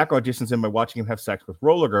 Jack auditions him by watching him have sex with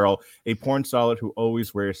Roller Girl, a porn starlet who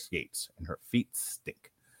always wears skates, and her feet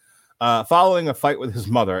stink. Following a fight with his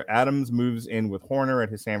mother, Adams moves in with Horner at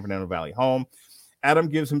his San Fernando Valley home. Adam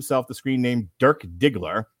gives himself the screen name Dirk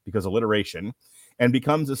Diggler, because alliteration, and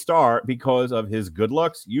becomes a star because of his good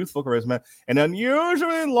looks, youthful charisma, and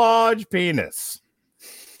unusually large penis.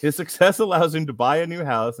 His success allows him to buy a new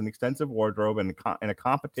house, an extensive wardrobe, and a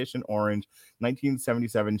competition orange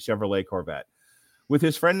 1977 Chevrolet Corvette. With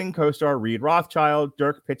his friend and co-star Reed Rothschild,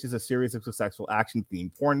 Dirk pitches a series of successful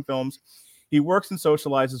action-themed porn films. He works and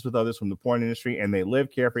socializes with others from the porn industry, and they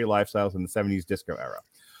live carefree lifestyles in the 70s disco era.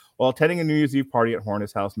 While attending a New Year's Eve party at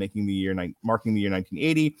Horner's house, marking the year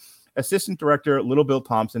 1980, assistant director Little Bill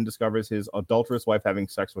Thompson discovers his adulterous wife having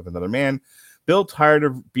sex with another man. Bill, tired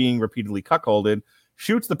of being repeatedly cuckolded,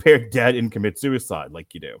 shoots the pair dead and commits suicide,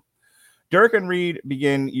 like you do. Dirk and Reed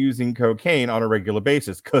begin using cocaine on a regular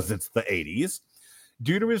basis because it's the 80s.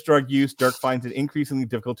 Due to his drug use, Dirk finds it increasingly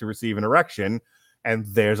difficult to receive an erection, and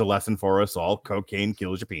there's a lesson for us all: cocaine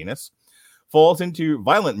kills your penis. Falls into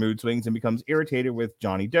violent mood swings and becomes irritated with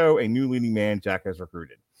Johnny Doe, a new leading man Jack has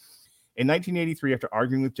recruited. In 1983, after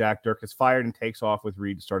arguing with Jack, Dirk is fired and takes off with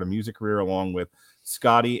Reed to start a music career along with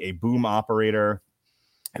Scotty, a boom operator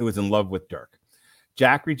who is in love with Dirk.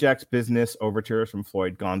 Jack rejects business overtures from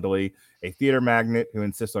Floyd Gondoli, a theater magnate who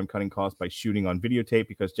insists on cutting costs by shooting on videotape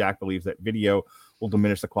because Jack believes that video will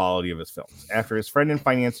diminish the quality of his films. After his friend and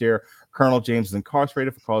financier, Colonel James, is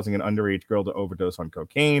incarcerated for causing an underage girl to overdose on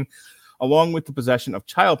cocaine, along with the possession of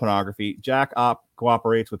child pornography, Jack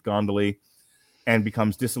cooperates with Gondoli and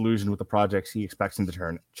becomes disillusioned with the projects he expects him to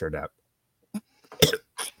turn out.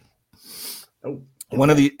 One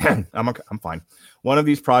of the I'm fine. One of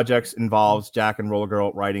these projects involves Jack and Roller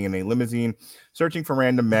Girl riding in a limousine, searching for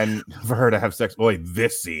random men for her to have sex. Boy,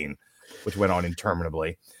 this scene, which went on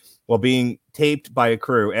interminably, while being taped by a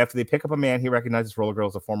crew. After they pick up a man, he recognizes Roller Girl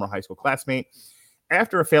as a former high school classmate.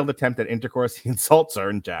 After a failed attempt at intercourse, he insults her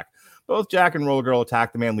and Jack. Both Jack and Roller Girl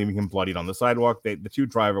attack the man, leaving him bloodied on the sidewalk. The two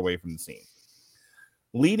drive away from the scene.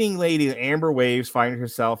 Leading lady Amber Waves finds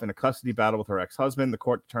herself in a custody battle with her ex-husband. The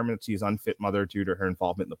court determined that she is unfit mother due to her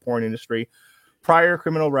involvement in the porn industry, prior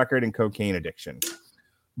criminal record, and cocaine addiction.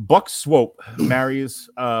 Buck Swope marries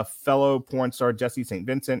fellow porn star Jesse St.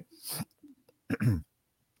 Vincent.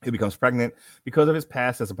 who becomes pregnant. Because of his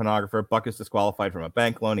past as a pornographer, Buck is disqualified from a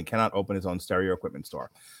bank loan and cannot open his own stereo equipment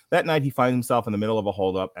store. That night, he finds himself in the middle of a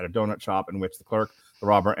holdup at a donut shop in which the clerk, the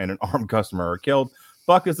robber, and an armed customer are killed.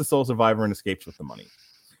 Buck is the sole survivor and escapes with the money.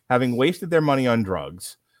 Having wasted their money on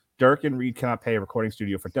drugs, Dirk and Reed cannot pay a recording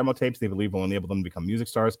studio for demo tapes they believe will enable them to become music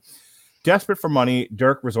stars. Desperate for money,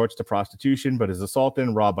 Dirk resorts to prostitution, but is assaulted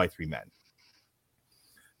and robbed by 3 men.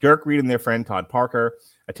 Dirk, Reed, and their friend Todd Parker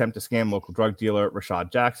attempt to scam local drug dealer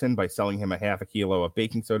Rashad Jackson by selling him a half a kilo of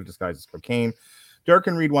baking soda disguised as cocaine. Dirk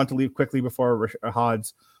and Reed want to leave quickly before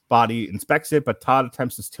Rahad's body inspects it, but Todd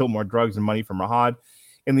attempts to steal more drugs and money from Rahad.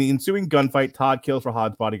 In the ensuing gunfight, Todd kills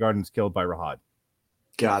Rahad's bodyguard and is killed by Rahad.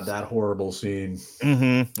 God, that horrible scene.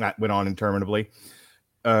 That went on interminably.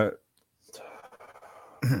 Dirk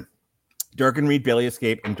and Reed barely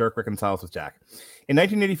escape, and Dirk reconciles with Jack. In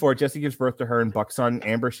 1984, Jesse gives birth to her and Buck's son.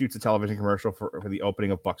 Amber shoots a television commercial for the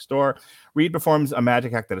opening of Buck's store. Reed performs a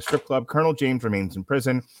magic act at a strip club. Colonel James remains in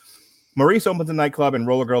prison. Maurice opens a nightclub, and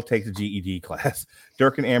Roller Girl takes a GED class.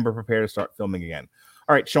 Dirk and Amber prepare to start filming again.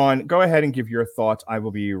 All right, Sean, go ahead and give your thoughts. I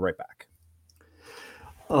will be right back.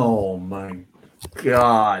 Oh, my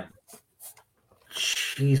God.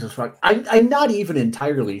 Jesus fuck. I'm not even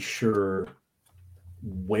entirely sure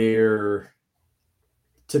where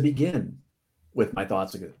to begin with my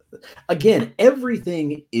thoughts. Again,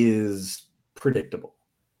 everything is predictable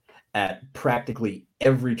at practically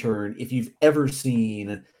every turn. If you've ever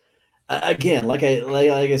seen, again, like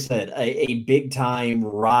I said, a big time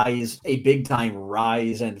rise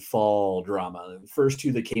and fall drama. The first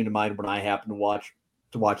two that came to mind when I happened to watch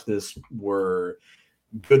this were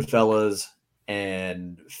Goodfellas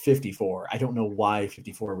and 54. I don't know why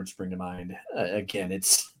 54 would spring to mind. Again,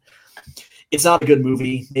 it's not a good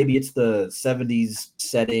movie. Maybe it's the 70s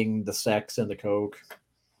setting, the sex and the coke.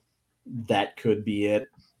 That could be it.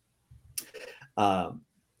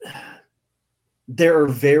 There are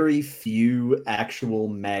very few actual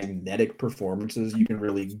magnetic performances you can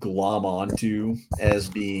really glom onto as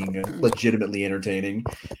being legitimately entertaining.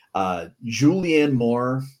 Julianne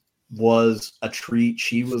Moore was a treat.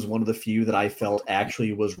 She was one of the few that I felt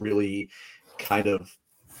actually was really kind of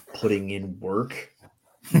putting in work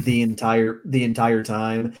the entire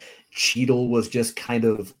time. Cheadle was just kind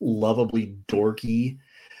of lovably dorky.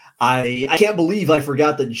 I can't believe I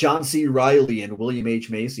forgot that John C. Reilly and William H.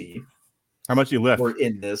 Macy. How much you lift? Were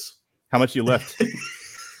in this. How much you lift?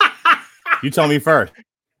 You tell me first.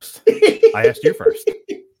 I asked you first.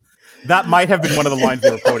 That might have been one of the lines we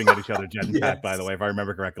were quoting at each other, Jen and Pat, by the way, if I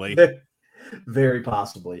remember correctly. Very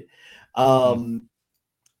possibly. John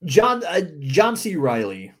C.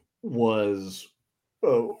 Reilly was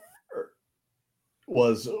an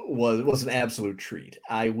absolute treat.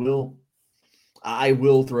 I will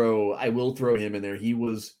throw him in there. He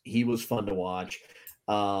was fun to watch.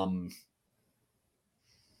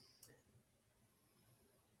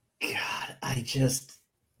 God, I'm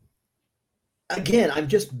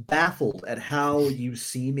just baffled at how you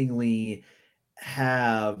seemingly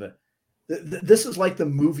have. This is like the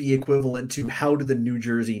movie equivalent to How Do the New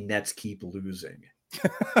Jersey Nets Keep Losing?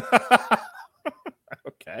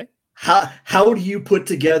 Okay. How do you put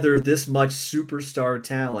together this much superstar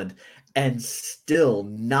talent and still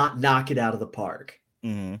not knock it out of the park?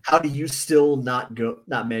 Mm-hmm. How do you still not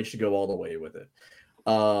manage to go all the way with it?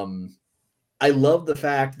 I love the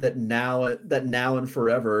fact that now and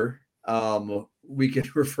forever, we can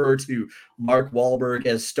refer to Mark Wahlberg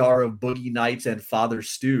as star of Boogie Nights and Father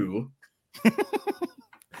Stew.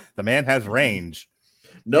 The man has range.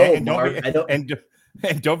 No, and Mark,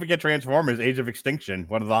 don't forget Transformers: Age of Extinction,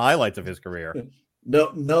 one of the highlights of his career.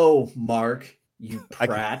 No, Mark, you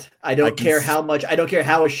prat. I don't care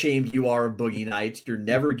how ashamed you are of Boogie Nights. You're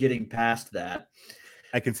never getting past that.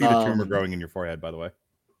 I can see the tumor growing in your forehead, by the way.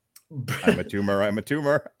 I'm a tumor. I'm a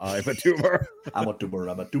tumor. I'm a tumor. I'm a tumor.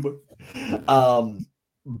 I'm a tumor.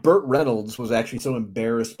 Burt Reynolds was actually so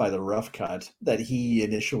embarrassed by the rough cut that he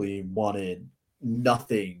initially wanted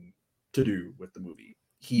nothing to do with the movie.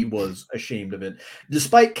 He was ashamed of it,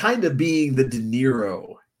 despite kind of being the De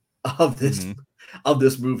Niro of this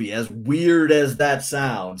movie. As weird as that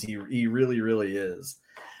sounds, he really, really is.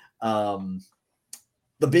 The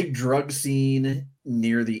big drug scene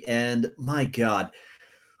near the end, my God.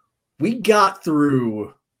 We got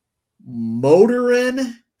through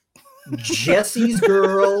Motorin', Jesse's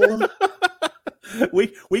Girl.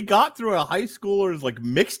 We got through a high schooler's like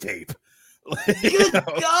mixtape. Good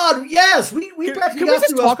God, yes. We got just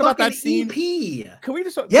through talk a about that fucking scene? EP. Can we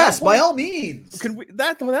just Yes, by all means. Can we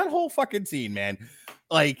that whole fucking scene, man?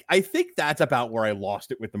 Like, I think that's about where I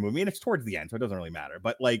lost it with the movie, and it's towards the end, so it doesn't really matter.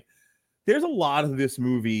 But like there's a lot of this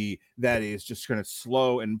movie that is just kind of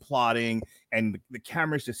slow and plodding, and the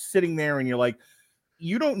camera's just sitting there, and you're like,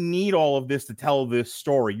 you don't need all of this to tell this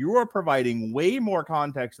story. You are providing way more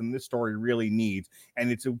context than this story really needs.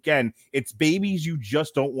 And it's babies you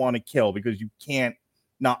just don't want to kill because you can't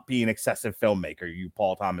not be an excessive filmmaker, you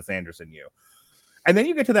Paul Thomas Anderson, you. And then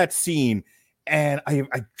you get to that scene, and I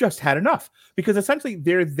just had enough, because essentially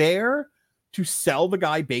they're there to sell the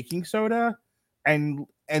guy baking soda and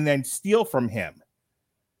then steal from him.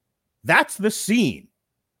 That's the scene.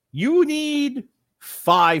 You need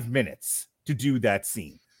 5 minutes to do that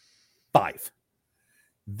scene. 5.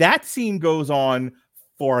 That scene goes on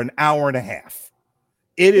for an hour and a half.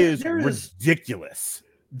 It is ridiculous.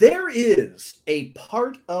 There is a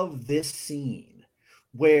part of this scene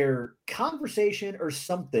where conversation or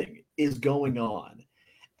something is going on,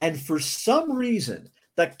 and for some reason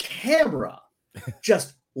the camera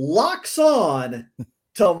just locks on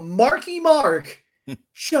to Marky Mark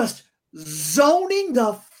just zoning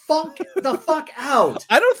the fuck out.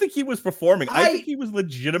 I don't think he was performing. I think he was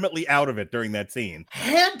legitimately out of it during that scene.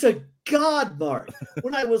 Hand to God, Mark.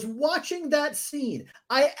 When I was watching that scene,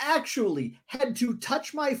 I actually had to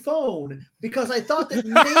touch my phone because I thought that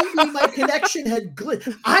maybe my connection had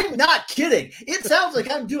glitched. I'm not kidding. It sounds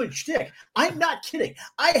like I'm doing shtick. I'm not kidding.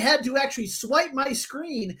 I had to actually swipe my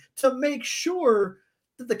screen to make sure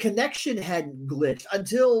that the connection hadn't glitched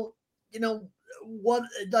until,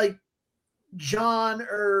 John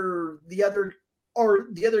or the other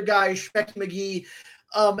guy, Specky McGee,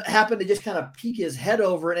 happened to just kind of peek his head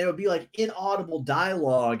over, and it would be like inaudible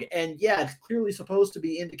dialogue. And yeah, it's clearly supposed to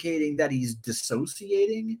be indicating that he's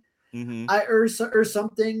dissociating, or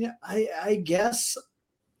something. I guess,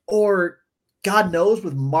 or God knows,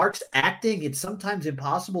 with Mark's acting, it's sometimes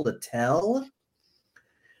impossible to tell.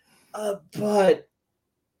 But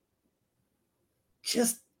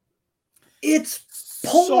just it's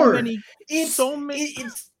porn. It's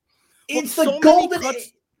the golden.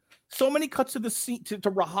 So many cuts to the scene to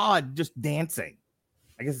Rahad just dancing.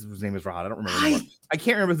 I guess his name is Rahad. I don't remember anymore. I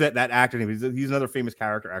can't remember that actor name. He's another famous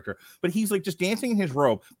character actor, but he's like just dancing in his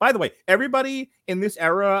robe. By the way, everybody in this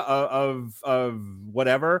era of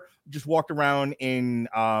whatever just walked around in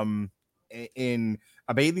a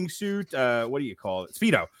bathing suit. What do you call it?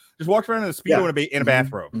 Speedo. Just walked around in a Speedo in a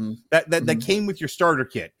bathrobe. That came with your starter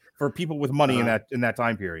kit for people with money in that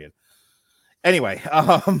time period. Anyway,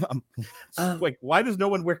 like, why does no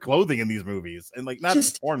one wear clothing in these movies? And like, not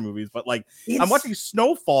just porn movies, but like, I'm watching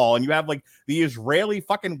Snowfall, and you have like the Israeli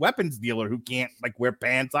fucking weapons dealer who can't like wear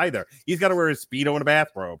pants either. He's got to wear his Speedo and a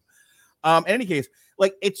bathrobe. In any case,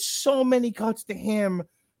 like, it's so many cuts to him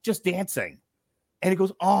just dancing, and it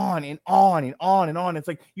goes on and on and on and on. It's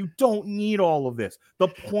like, you don't need all of this. The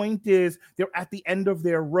point is, they're at the end of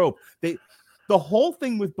their rope. The whole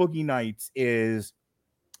thing with Boogie Nights is,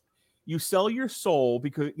 you sell your soul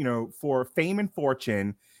because, for fame and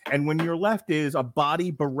fortune, and when you're left is a body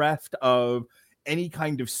bereft of any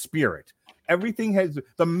kind of spirit. Everything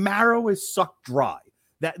the marrow is sucked dry.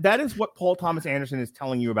 That is what Paul Thomas Anderson is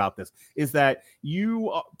telling you about this, is that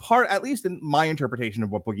you at least in my interpretation of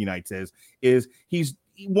what Boogie Nights is he's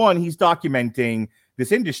documenting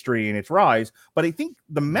this industry and its rise, but I think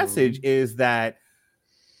the message is that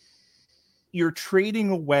you're trading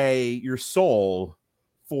away your soul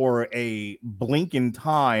for a blink in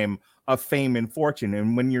time of fame and fortune.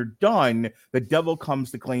 And when you're done, the devil comes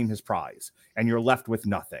to claim his prize, and you're left with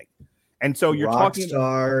nothing. And so you're talking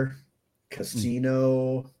Rockstar,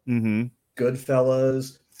 Casino,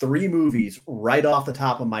 Goodfellas, 3 movies right off the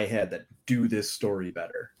top of my head that do this story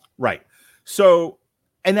better. Right. So,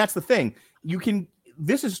 and that's the thing.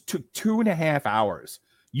 This took 2.5 hours.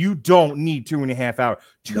 You don't need 2.5 hours.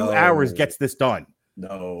 2 hours gets this done.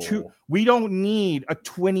 No, we don't need a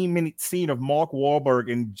 20-minute scene of Mark Wahlberg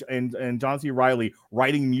and John C. Reilly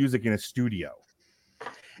writing music in a studio.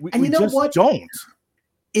 And you know what?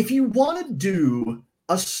 If you want to do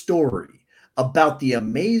a story about the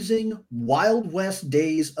amazing Wild West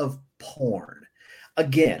days of porn,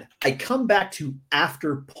 again, I come back to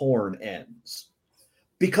After Porn Ends,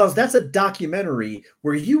 because that's a documentary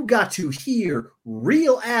where you got to hear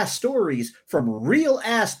real ass stories from real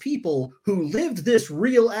ass people who lived this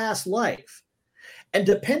real ass life. And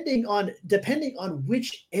depending on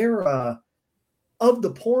which era of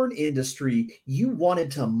the porn industry you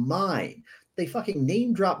wanted to mine, they fucking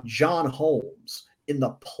name dropped John Holmes in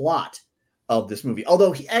the plot of this movie.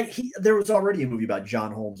 Although there was already a movie about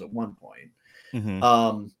John Holmes at one point.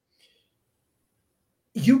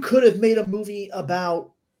 You could have made a movie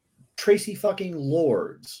about Tracy fucking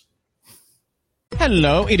Lords.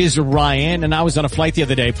 Hello, it is Ryan, and I was on a flight the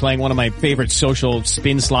other day playing one of my favorite social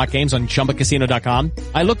spin slot games on ChumbaCasino.com.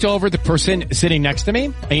 I looked over at the person sitting next to me,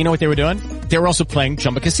 and you know what they were doing? They were also playing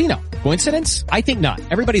Chumba Casino. Coincidence? I think not.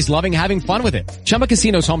 Everybody's loving having fun with it. Chumba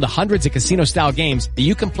Casino is home to hundreds of casino-style games that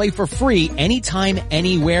you can play for free anytime,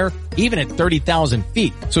 anywhere, even at 30,000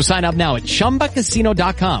 feet. So sign up now at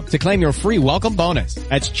ChumbaCasino.com to claim your free welcome bonus.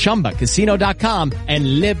 That's ChumbaCasino.com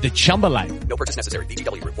and live the Chumba life. No purchase necessary.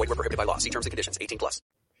 VGW. Void where prohibited by law. See terms and conditions. 18+.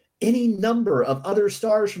 Any number of other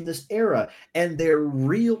stars from this era, and they're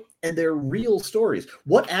real stories.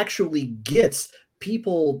 What actually gets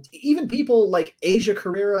people, even people like Asia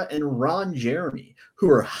Carrera and Ron Jeremy, who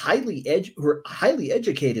are highly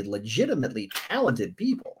educated, legitimately talented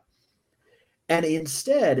people. And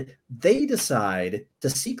instead, they decide to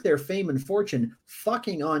seek their fame and fortune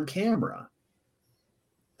fucking on camera.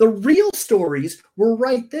 The real stories were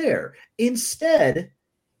right there. Instead,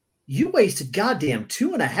 you wasted goddamn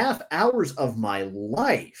 2.5 hours of my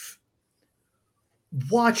life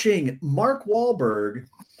watching Mark Wahlberg,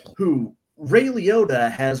 who Ray Liotta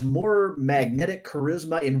has more magnetic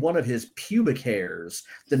charisma in one of his pubic hairs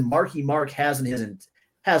than Marky Mark has in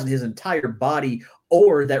his entire body,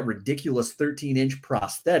 or that ridiculous 13-inch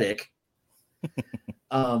prosthetic.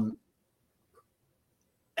 And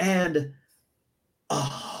a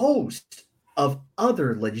host of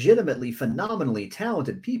other legitimately phenomenally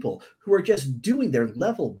talented people who are just doing their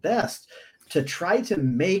level best to try to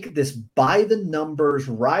make this by the numbers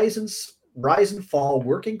rise and fall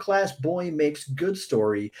working class boy makes good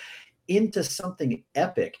story into something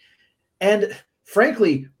epic. And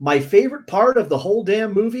frankly, my favorite part of the whole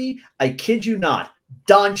damn movie, I kid you not,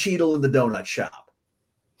 Don Cheadle in the donut shop.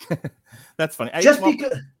 That's funny.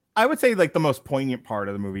 Because I would say like the most poignant part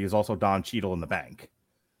of the movie is also Don Cheadle in the bank.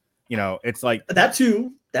 You know, it's like that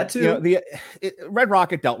too. You know, Red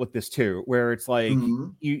Rocket dealt with this too, where it's like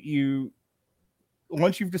you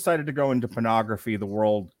once you've decided to go into pornography, the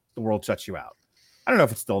world shuts you out. I don't know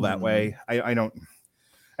if it's still that way. I don't.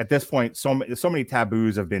 At this point, so many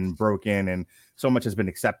taboos have been broken, and so much has been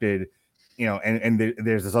accepted. You know, and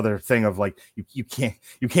there's this other thing of like you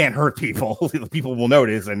can't hurt people. People will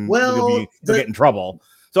notice, and you'll get in trouble.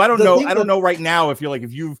 So I don't know. I don't know right now if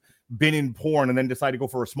you've been in porn and then decide to go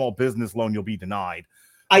for a small business loan, you'll be denied.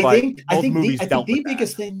 I think the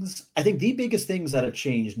biggest things that have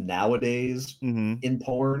changed nowadays in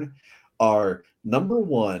porn are, number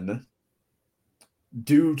one,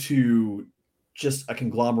 due to just a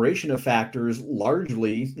conglomeration of factors,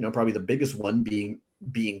 largely, probably the biggest one being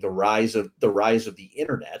the rise of the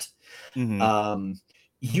internet.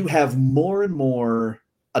 You have more and more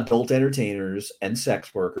adult entertainers and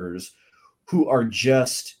sex workers who are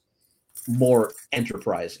just more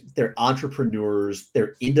enterprising. They're entrepreneurs.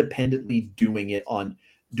 They're independently doing it on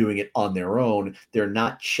their own. They're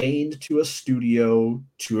not chained to a studio,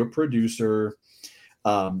 to a producer.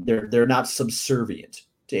 They're not subservient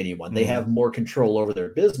to anyone. They have more control over their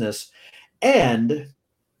business. And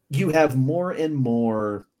you have more and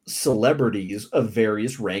more celebrities of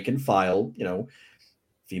various rank and file,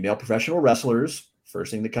 female professional wrestlers,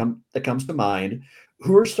 first thing that comes to mind,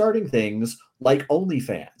 who are starting things like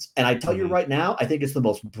OnlyFans. And I tell you right now, I think it's the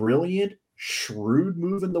most brilliant, shrewd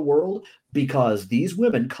move in the world, because these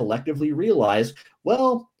women collectively realize,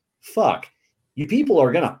 well, fuck, you people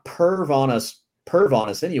are going to perv on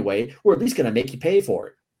us anyway. We're at least going to make you pay for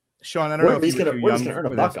it. Sean, I don't know if we're just going to earn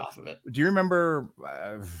a buck off of it. Do you remember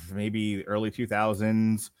maybe early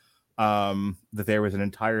 2000s that there was an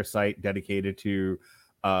entire site dedicated to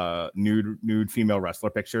nude female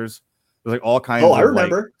wrestler pictures? There's like all kinds of, I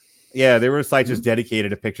remember. There were sites just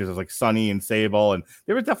dedicated to pictures of like Sunny and Sable, and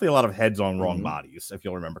there was definitely a lot of heads on wrong bodies, if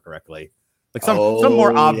you'll remember correctly. Like some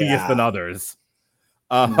more obvious than others.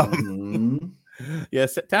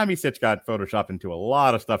 Yes, Tammy Sitch got photoshopped into a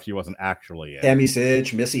lot of stuff she wasn't actually in. Tammy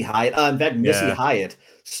Sitch, Missy Hyatt. In fact, Missy Hyatt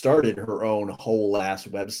started her own whole ass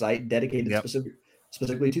website dedicated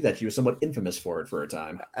specifically to that. She was somewhat infamous for it for a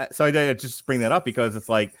time. So I just bring that up because it's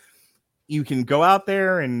like you can go out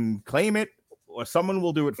there and claim it, or someone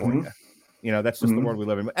will do it for you. That's just the world we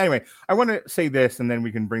live in. But anyway, I want to say this, and then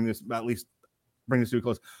we can bring this to a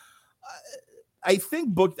close. I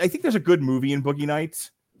think there's a good movie in Boogie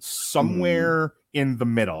Nights somewhere in the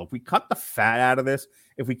middle. If we cut the fat out of this,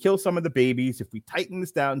 if we kill some of the babies, if we tighten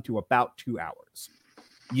this down to about 2 hours,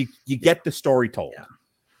 you get the story told,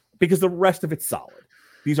 because the rest of it's solid.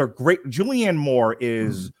 These are great. Julianne Moore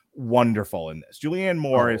is wonderful in this. Julianne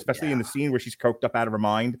Moore, especially in the scene where she's coked up out of her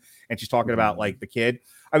mind and she's talking about like the kid.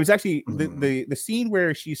 I was actually the scene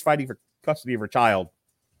where she's fighting for custody of her child,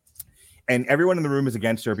 and everyone in the room is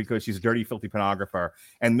against her because she's a dirty, filthy pornographer,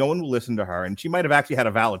 and no one will listen to her. And she might have actually had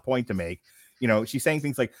a valid point to make. You know, she's saying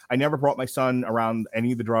things like, I never brought my son around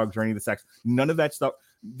any of the drugs or any of the sex, none of that stuff.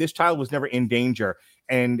 This child was never in danger.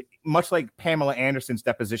 And much like Pamela Anderson's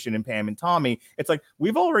deposition in Pam and Tommy, it's like,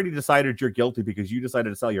 we've already decided you're guilty because you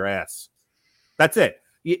decided to sell your ass. That's it.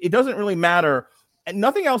 It doesn't really matter. And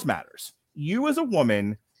nothing else matters. You as a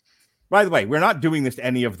woman, by the way, we're not doing this to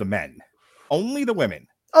any of the men, only the women.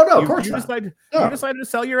 Oh, no, of course not. You decided to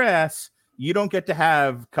sell your ass. You don't get to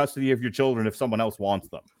have custody of your children if someone else wants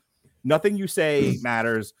them. Nothing you say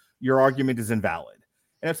matters. Your argument is invalid.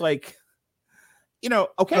 And it's like, you know,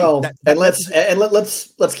 okay. Well,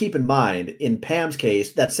 let's keep in mind, in Pam's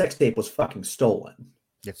case, that sex tape was fucking stolen.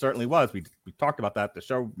 It certainly was. We talked about that. The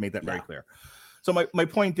show made that very clear. So my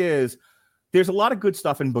point is, there's a lot of good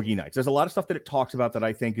stuff in Boogie Nights. There's a lot of stuff that it talks about that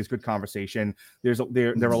I think is good conversation. There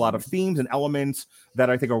are a lot of themes and elements that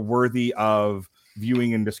I think are worthy of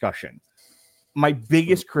viewing and discussion. My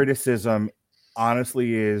biggest criticism,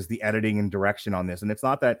 honestly, is the editing and direction on this. And it's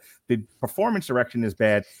not that the performance direction is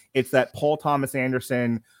bad. It's that Paul Thomas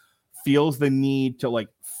Anderson feels the need to like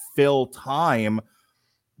fill time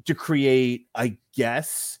to create, I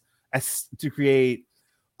guess, to create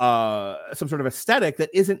some sort of aesthetic that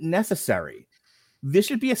isn't necessary. This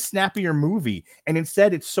should be a snappier movie. And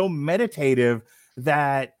instead it's so meditative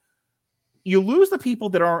that you lose the people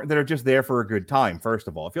that are just there for a good time. First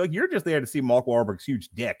of all, I feel like you're just there to see Mark Wahlberg's huge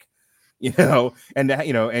dick, you know, and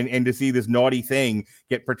to see this naughty thing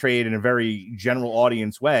get portrayed in a very general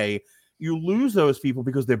audience way. You lose those people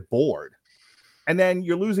because they're bored. And then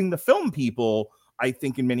you're losing the film people, I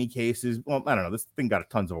think, in many cases. Well, I don't know. This thing got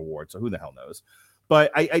tons of awards, so who the hell knows? But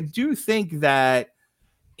I do think that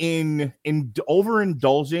in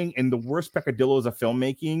overindulging in the worst peccadillos of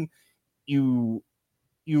filmmaking, you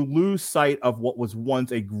lose sight of what was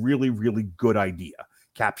once a really, really good idea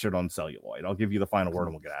captured on celluloid. I'll give you the final word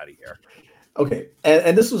and we'll get out of here. Okay.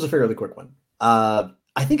 And this was a fairly quick one. I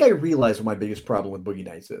think I realize what my biggest problem with Boogie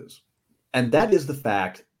Nights is. And that is the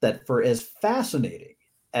fact that for as fascinating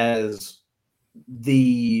as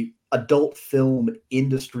the adult film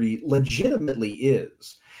industry legitimately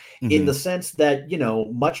is, in the sense that, you know,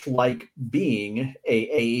 much like being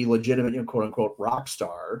a legitimate, you know, quote unquote rock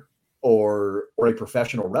star or a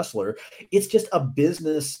professional wrestler, it's just a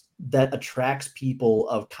business that attracts people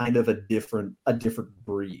of kind of a different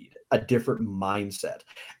breed, a different mindset.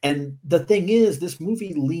 And the thing is, this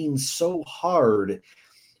movie leans so hard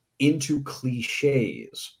into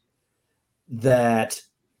cliches that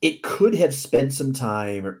it could have spent some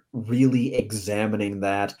time really examining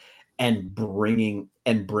that and bringing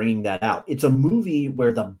that out. It's a movie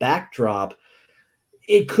where the backdrop,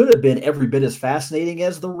 it could have been every bit as fascinating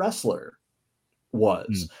as The Wrestler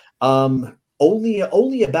was.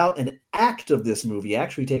 Only about an act of this movie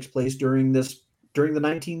actually takes place during the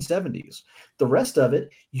 1970s. The rest of it,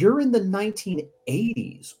 you're in the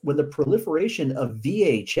 1980s when the proliferation of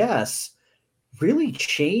VHS really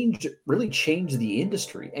changed the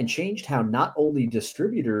industry and changed how not only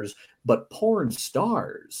distributors but porn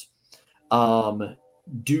stars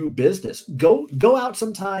do business. Go out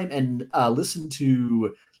sometime and listen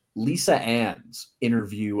to Lisa Ann's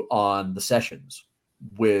interview on The Sessions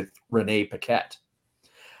with Renee Paquette.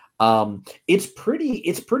 It's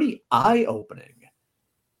pretty eye-opening,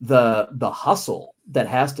 the hustle that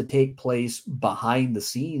has to take place behind the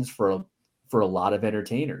scenes for a lot of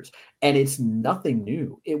entertainers. And it's nothing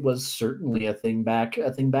new. It was certainly a thing back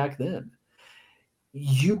then.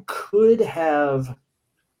 You could have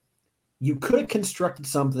constructed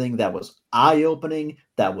something that was eye-opening,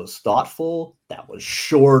 that was thoughtful, that was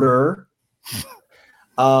shorter,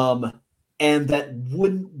 and that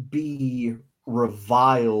wouldn't be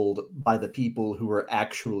reviled by the people who were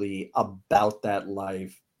actually about that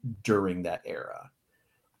life during that era.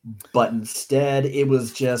 But instead, it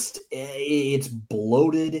was just, it's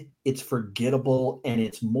bloated, it's forgettable, and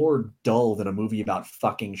it's more dull than a movie about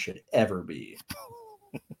fucking should ever be.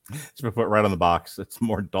 It's been put right on the box. It's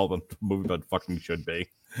more dull than the movie that fucking should be.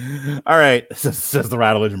 All right, says the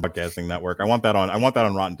Rattlevision Podcasting Network. I want that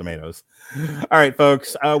on Rotten Tomatoes. All right,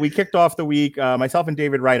 folks. We kicked off the week. Myself and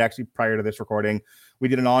David Wright, actually, prior to this recording, we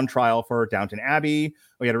did an on trial for Downton Abbey.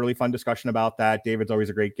 We had a really fun discussion about that. David's always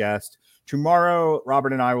a great guest. Tomorrow,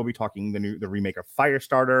 Robert and I will be talking the remake of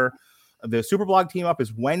Firestarter. The Superblog team up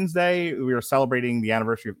is Wednesday. We are celebrating the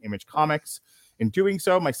anniversary of Image Comics. In doing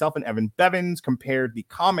so, myself and Evan Bevins compared the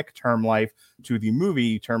comic Term Life to the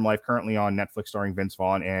movie Term Life, currently on Netflix, starring Vince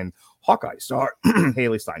Vaughn and Hawkeye star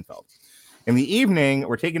Haley Steinfeld. In the evening,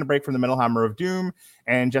 we're taking a break from the Metal Hammer of Doom,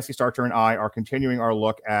 and Jesse Starcher and I are continuing our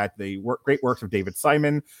look at the great works of David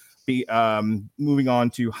Simon. be moving on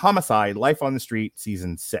to Homicide: Life on the Street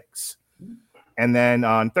season 6. And then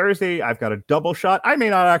on Thursday, I've got a double shot. I may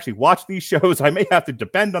not actually watch these shows. I may have to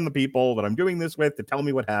depend on the people that I'm doing this with to tell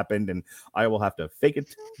me what happened, and I will have to fake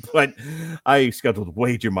it. But I scheduled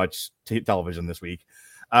way too much television this week.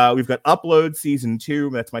 We've got Upload season 2.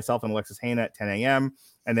 That's myself and Alexis Hana at 10 a.m.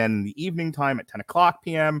 And then in the evening time at 10 o'clock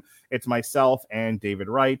p.m., it's myself and David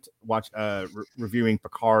Wright reviewing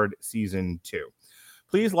Picard season 2.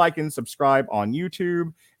 Please like and subscribe on YouTube.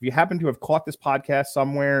 If you happen to have caught this podcast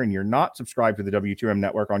somewhere and you're not subscribed to the W2M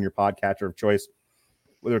network on your podcatcher of choice,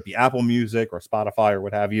 whether it be Apple Music or Spotify or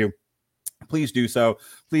what have you, please do so.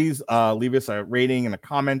 Please leave us a rating and a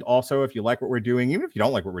comment. Also, if you like what we're doing, even if you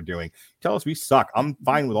don't like what we're doing, tell us we suck. I'm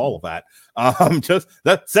fine with all of that.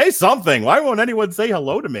 Say something. Why won't anyone say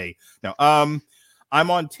hello to me? No. I'm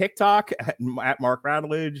on TikTok at Mark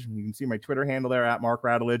Radulich. You can see my Twitter handle there at Mark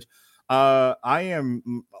Radulich. All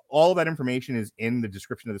of that information is in the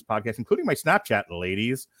description of this podcast, including my Snapchat,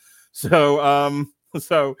 ladies. So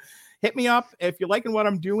hit me up if you're liking what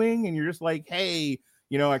I'm doing and you're just like, hey,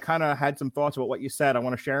 I kind of had some thoughts about what you said. I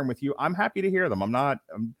want to share them with you. I'm happy to hear them. I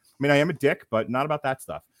am a dick, but not about that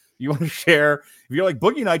stuff. You want to share, if you're like,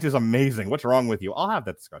 Boogie Nights is amazing, what's wrong with you? I'll have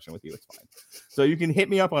that discussion with you. It's fine. So you can hit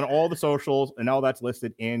me up on all the socials, and all that's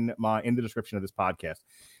listed in the description of this podcast.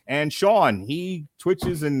 And Sean, he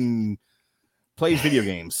twitches and plays video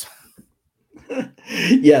games.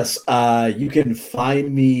 Yes, you can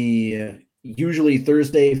find me usually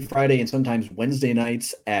Thursday, Friday, and sometimes Wednesday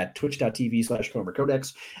nights at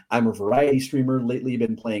twitch.tv/ComerCodex. I'm a variety streamer. Lately,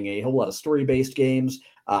 been playing a whole lot of story-based games.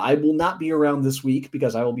 I will not be around this week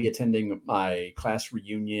because I will be attending my class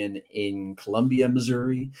reunion in Columbia,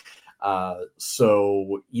 Missouri.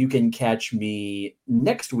 So you can catch me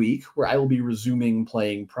next week where I will be resuming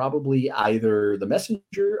playing probably either The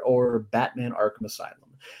Messenger or Batman Arkham Asylum.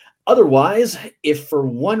 Otherwise, if for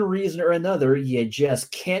one reason or another you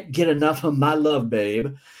just can't get enough of my love,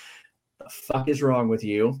 babe, the fuck is wrong with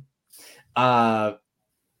you?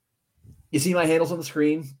 You see my handles on the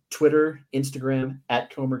screen: Twitter, Instagram,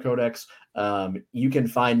 at ComerCodex. You can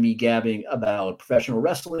find me gabbing about professional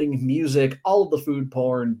wrestling, music, all of the food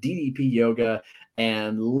porn, DDP yoga,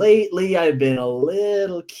 and lately I've been a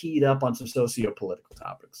little keyed up on some socio-political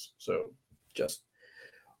topics. So just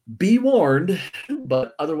be warned.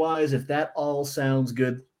 But otherwise, if that all sounds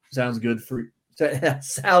good to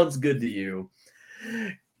you,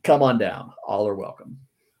 come on down. All are welcome.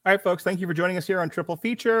 All right, folks, thank you for joining us here on Triple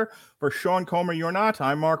Feature. For Sean Comer, you're not.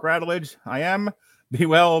 I'm Mark Radulich. I am. Be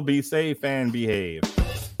well, be safe, and behave.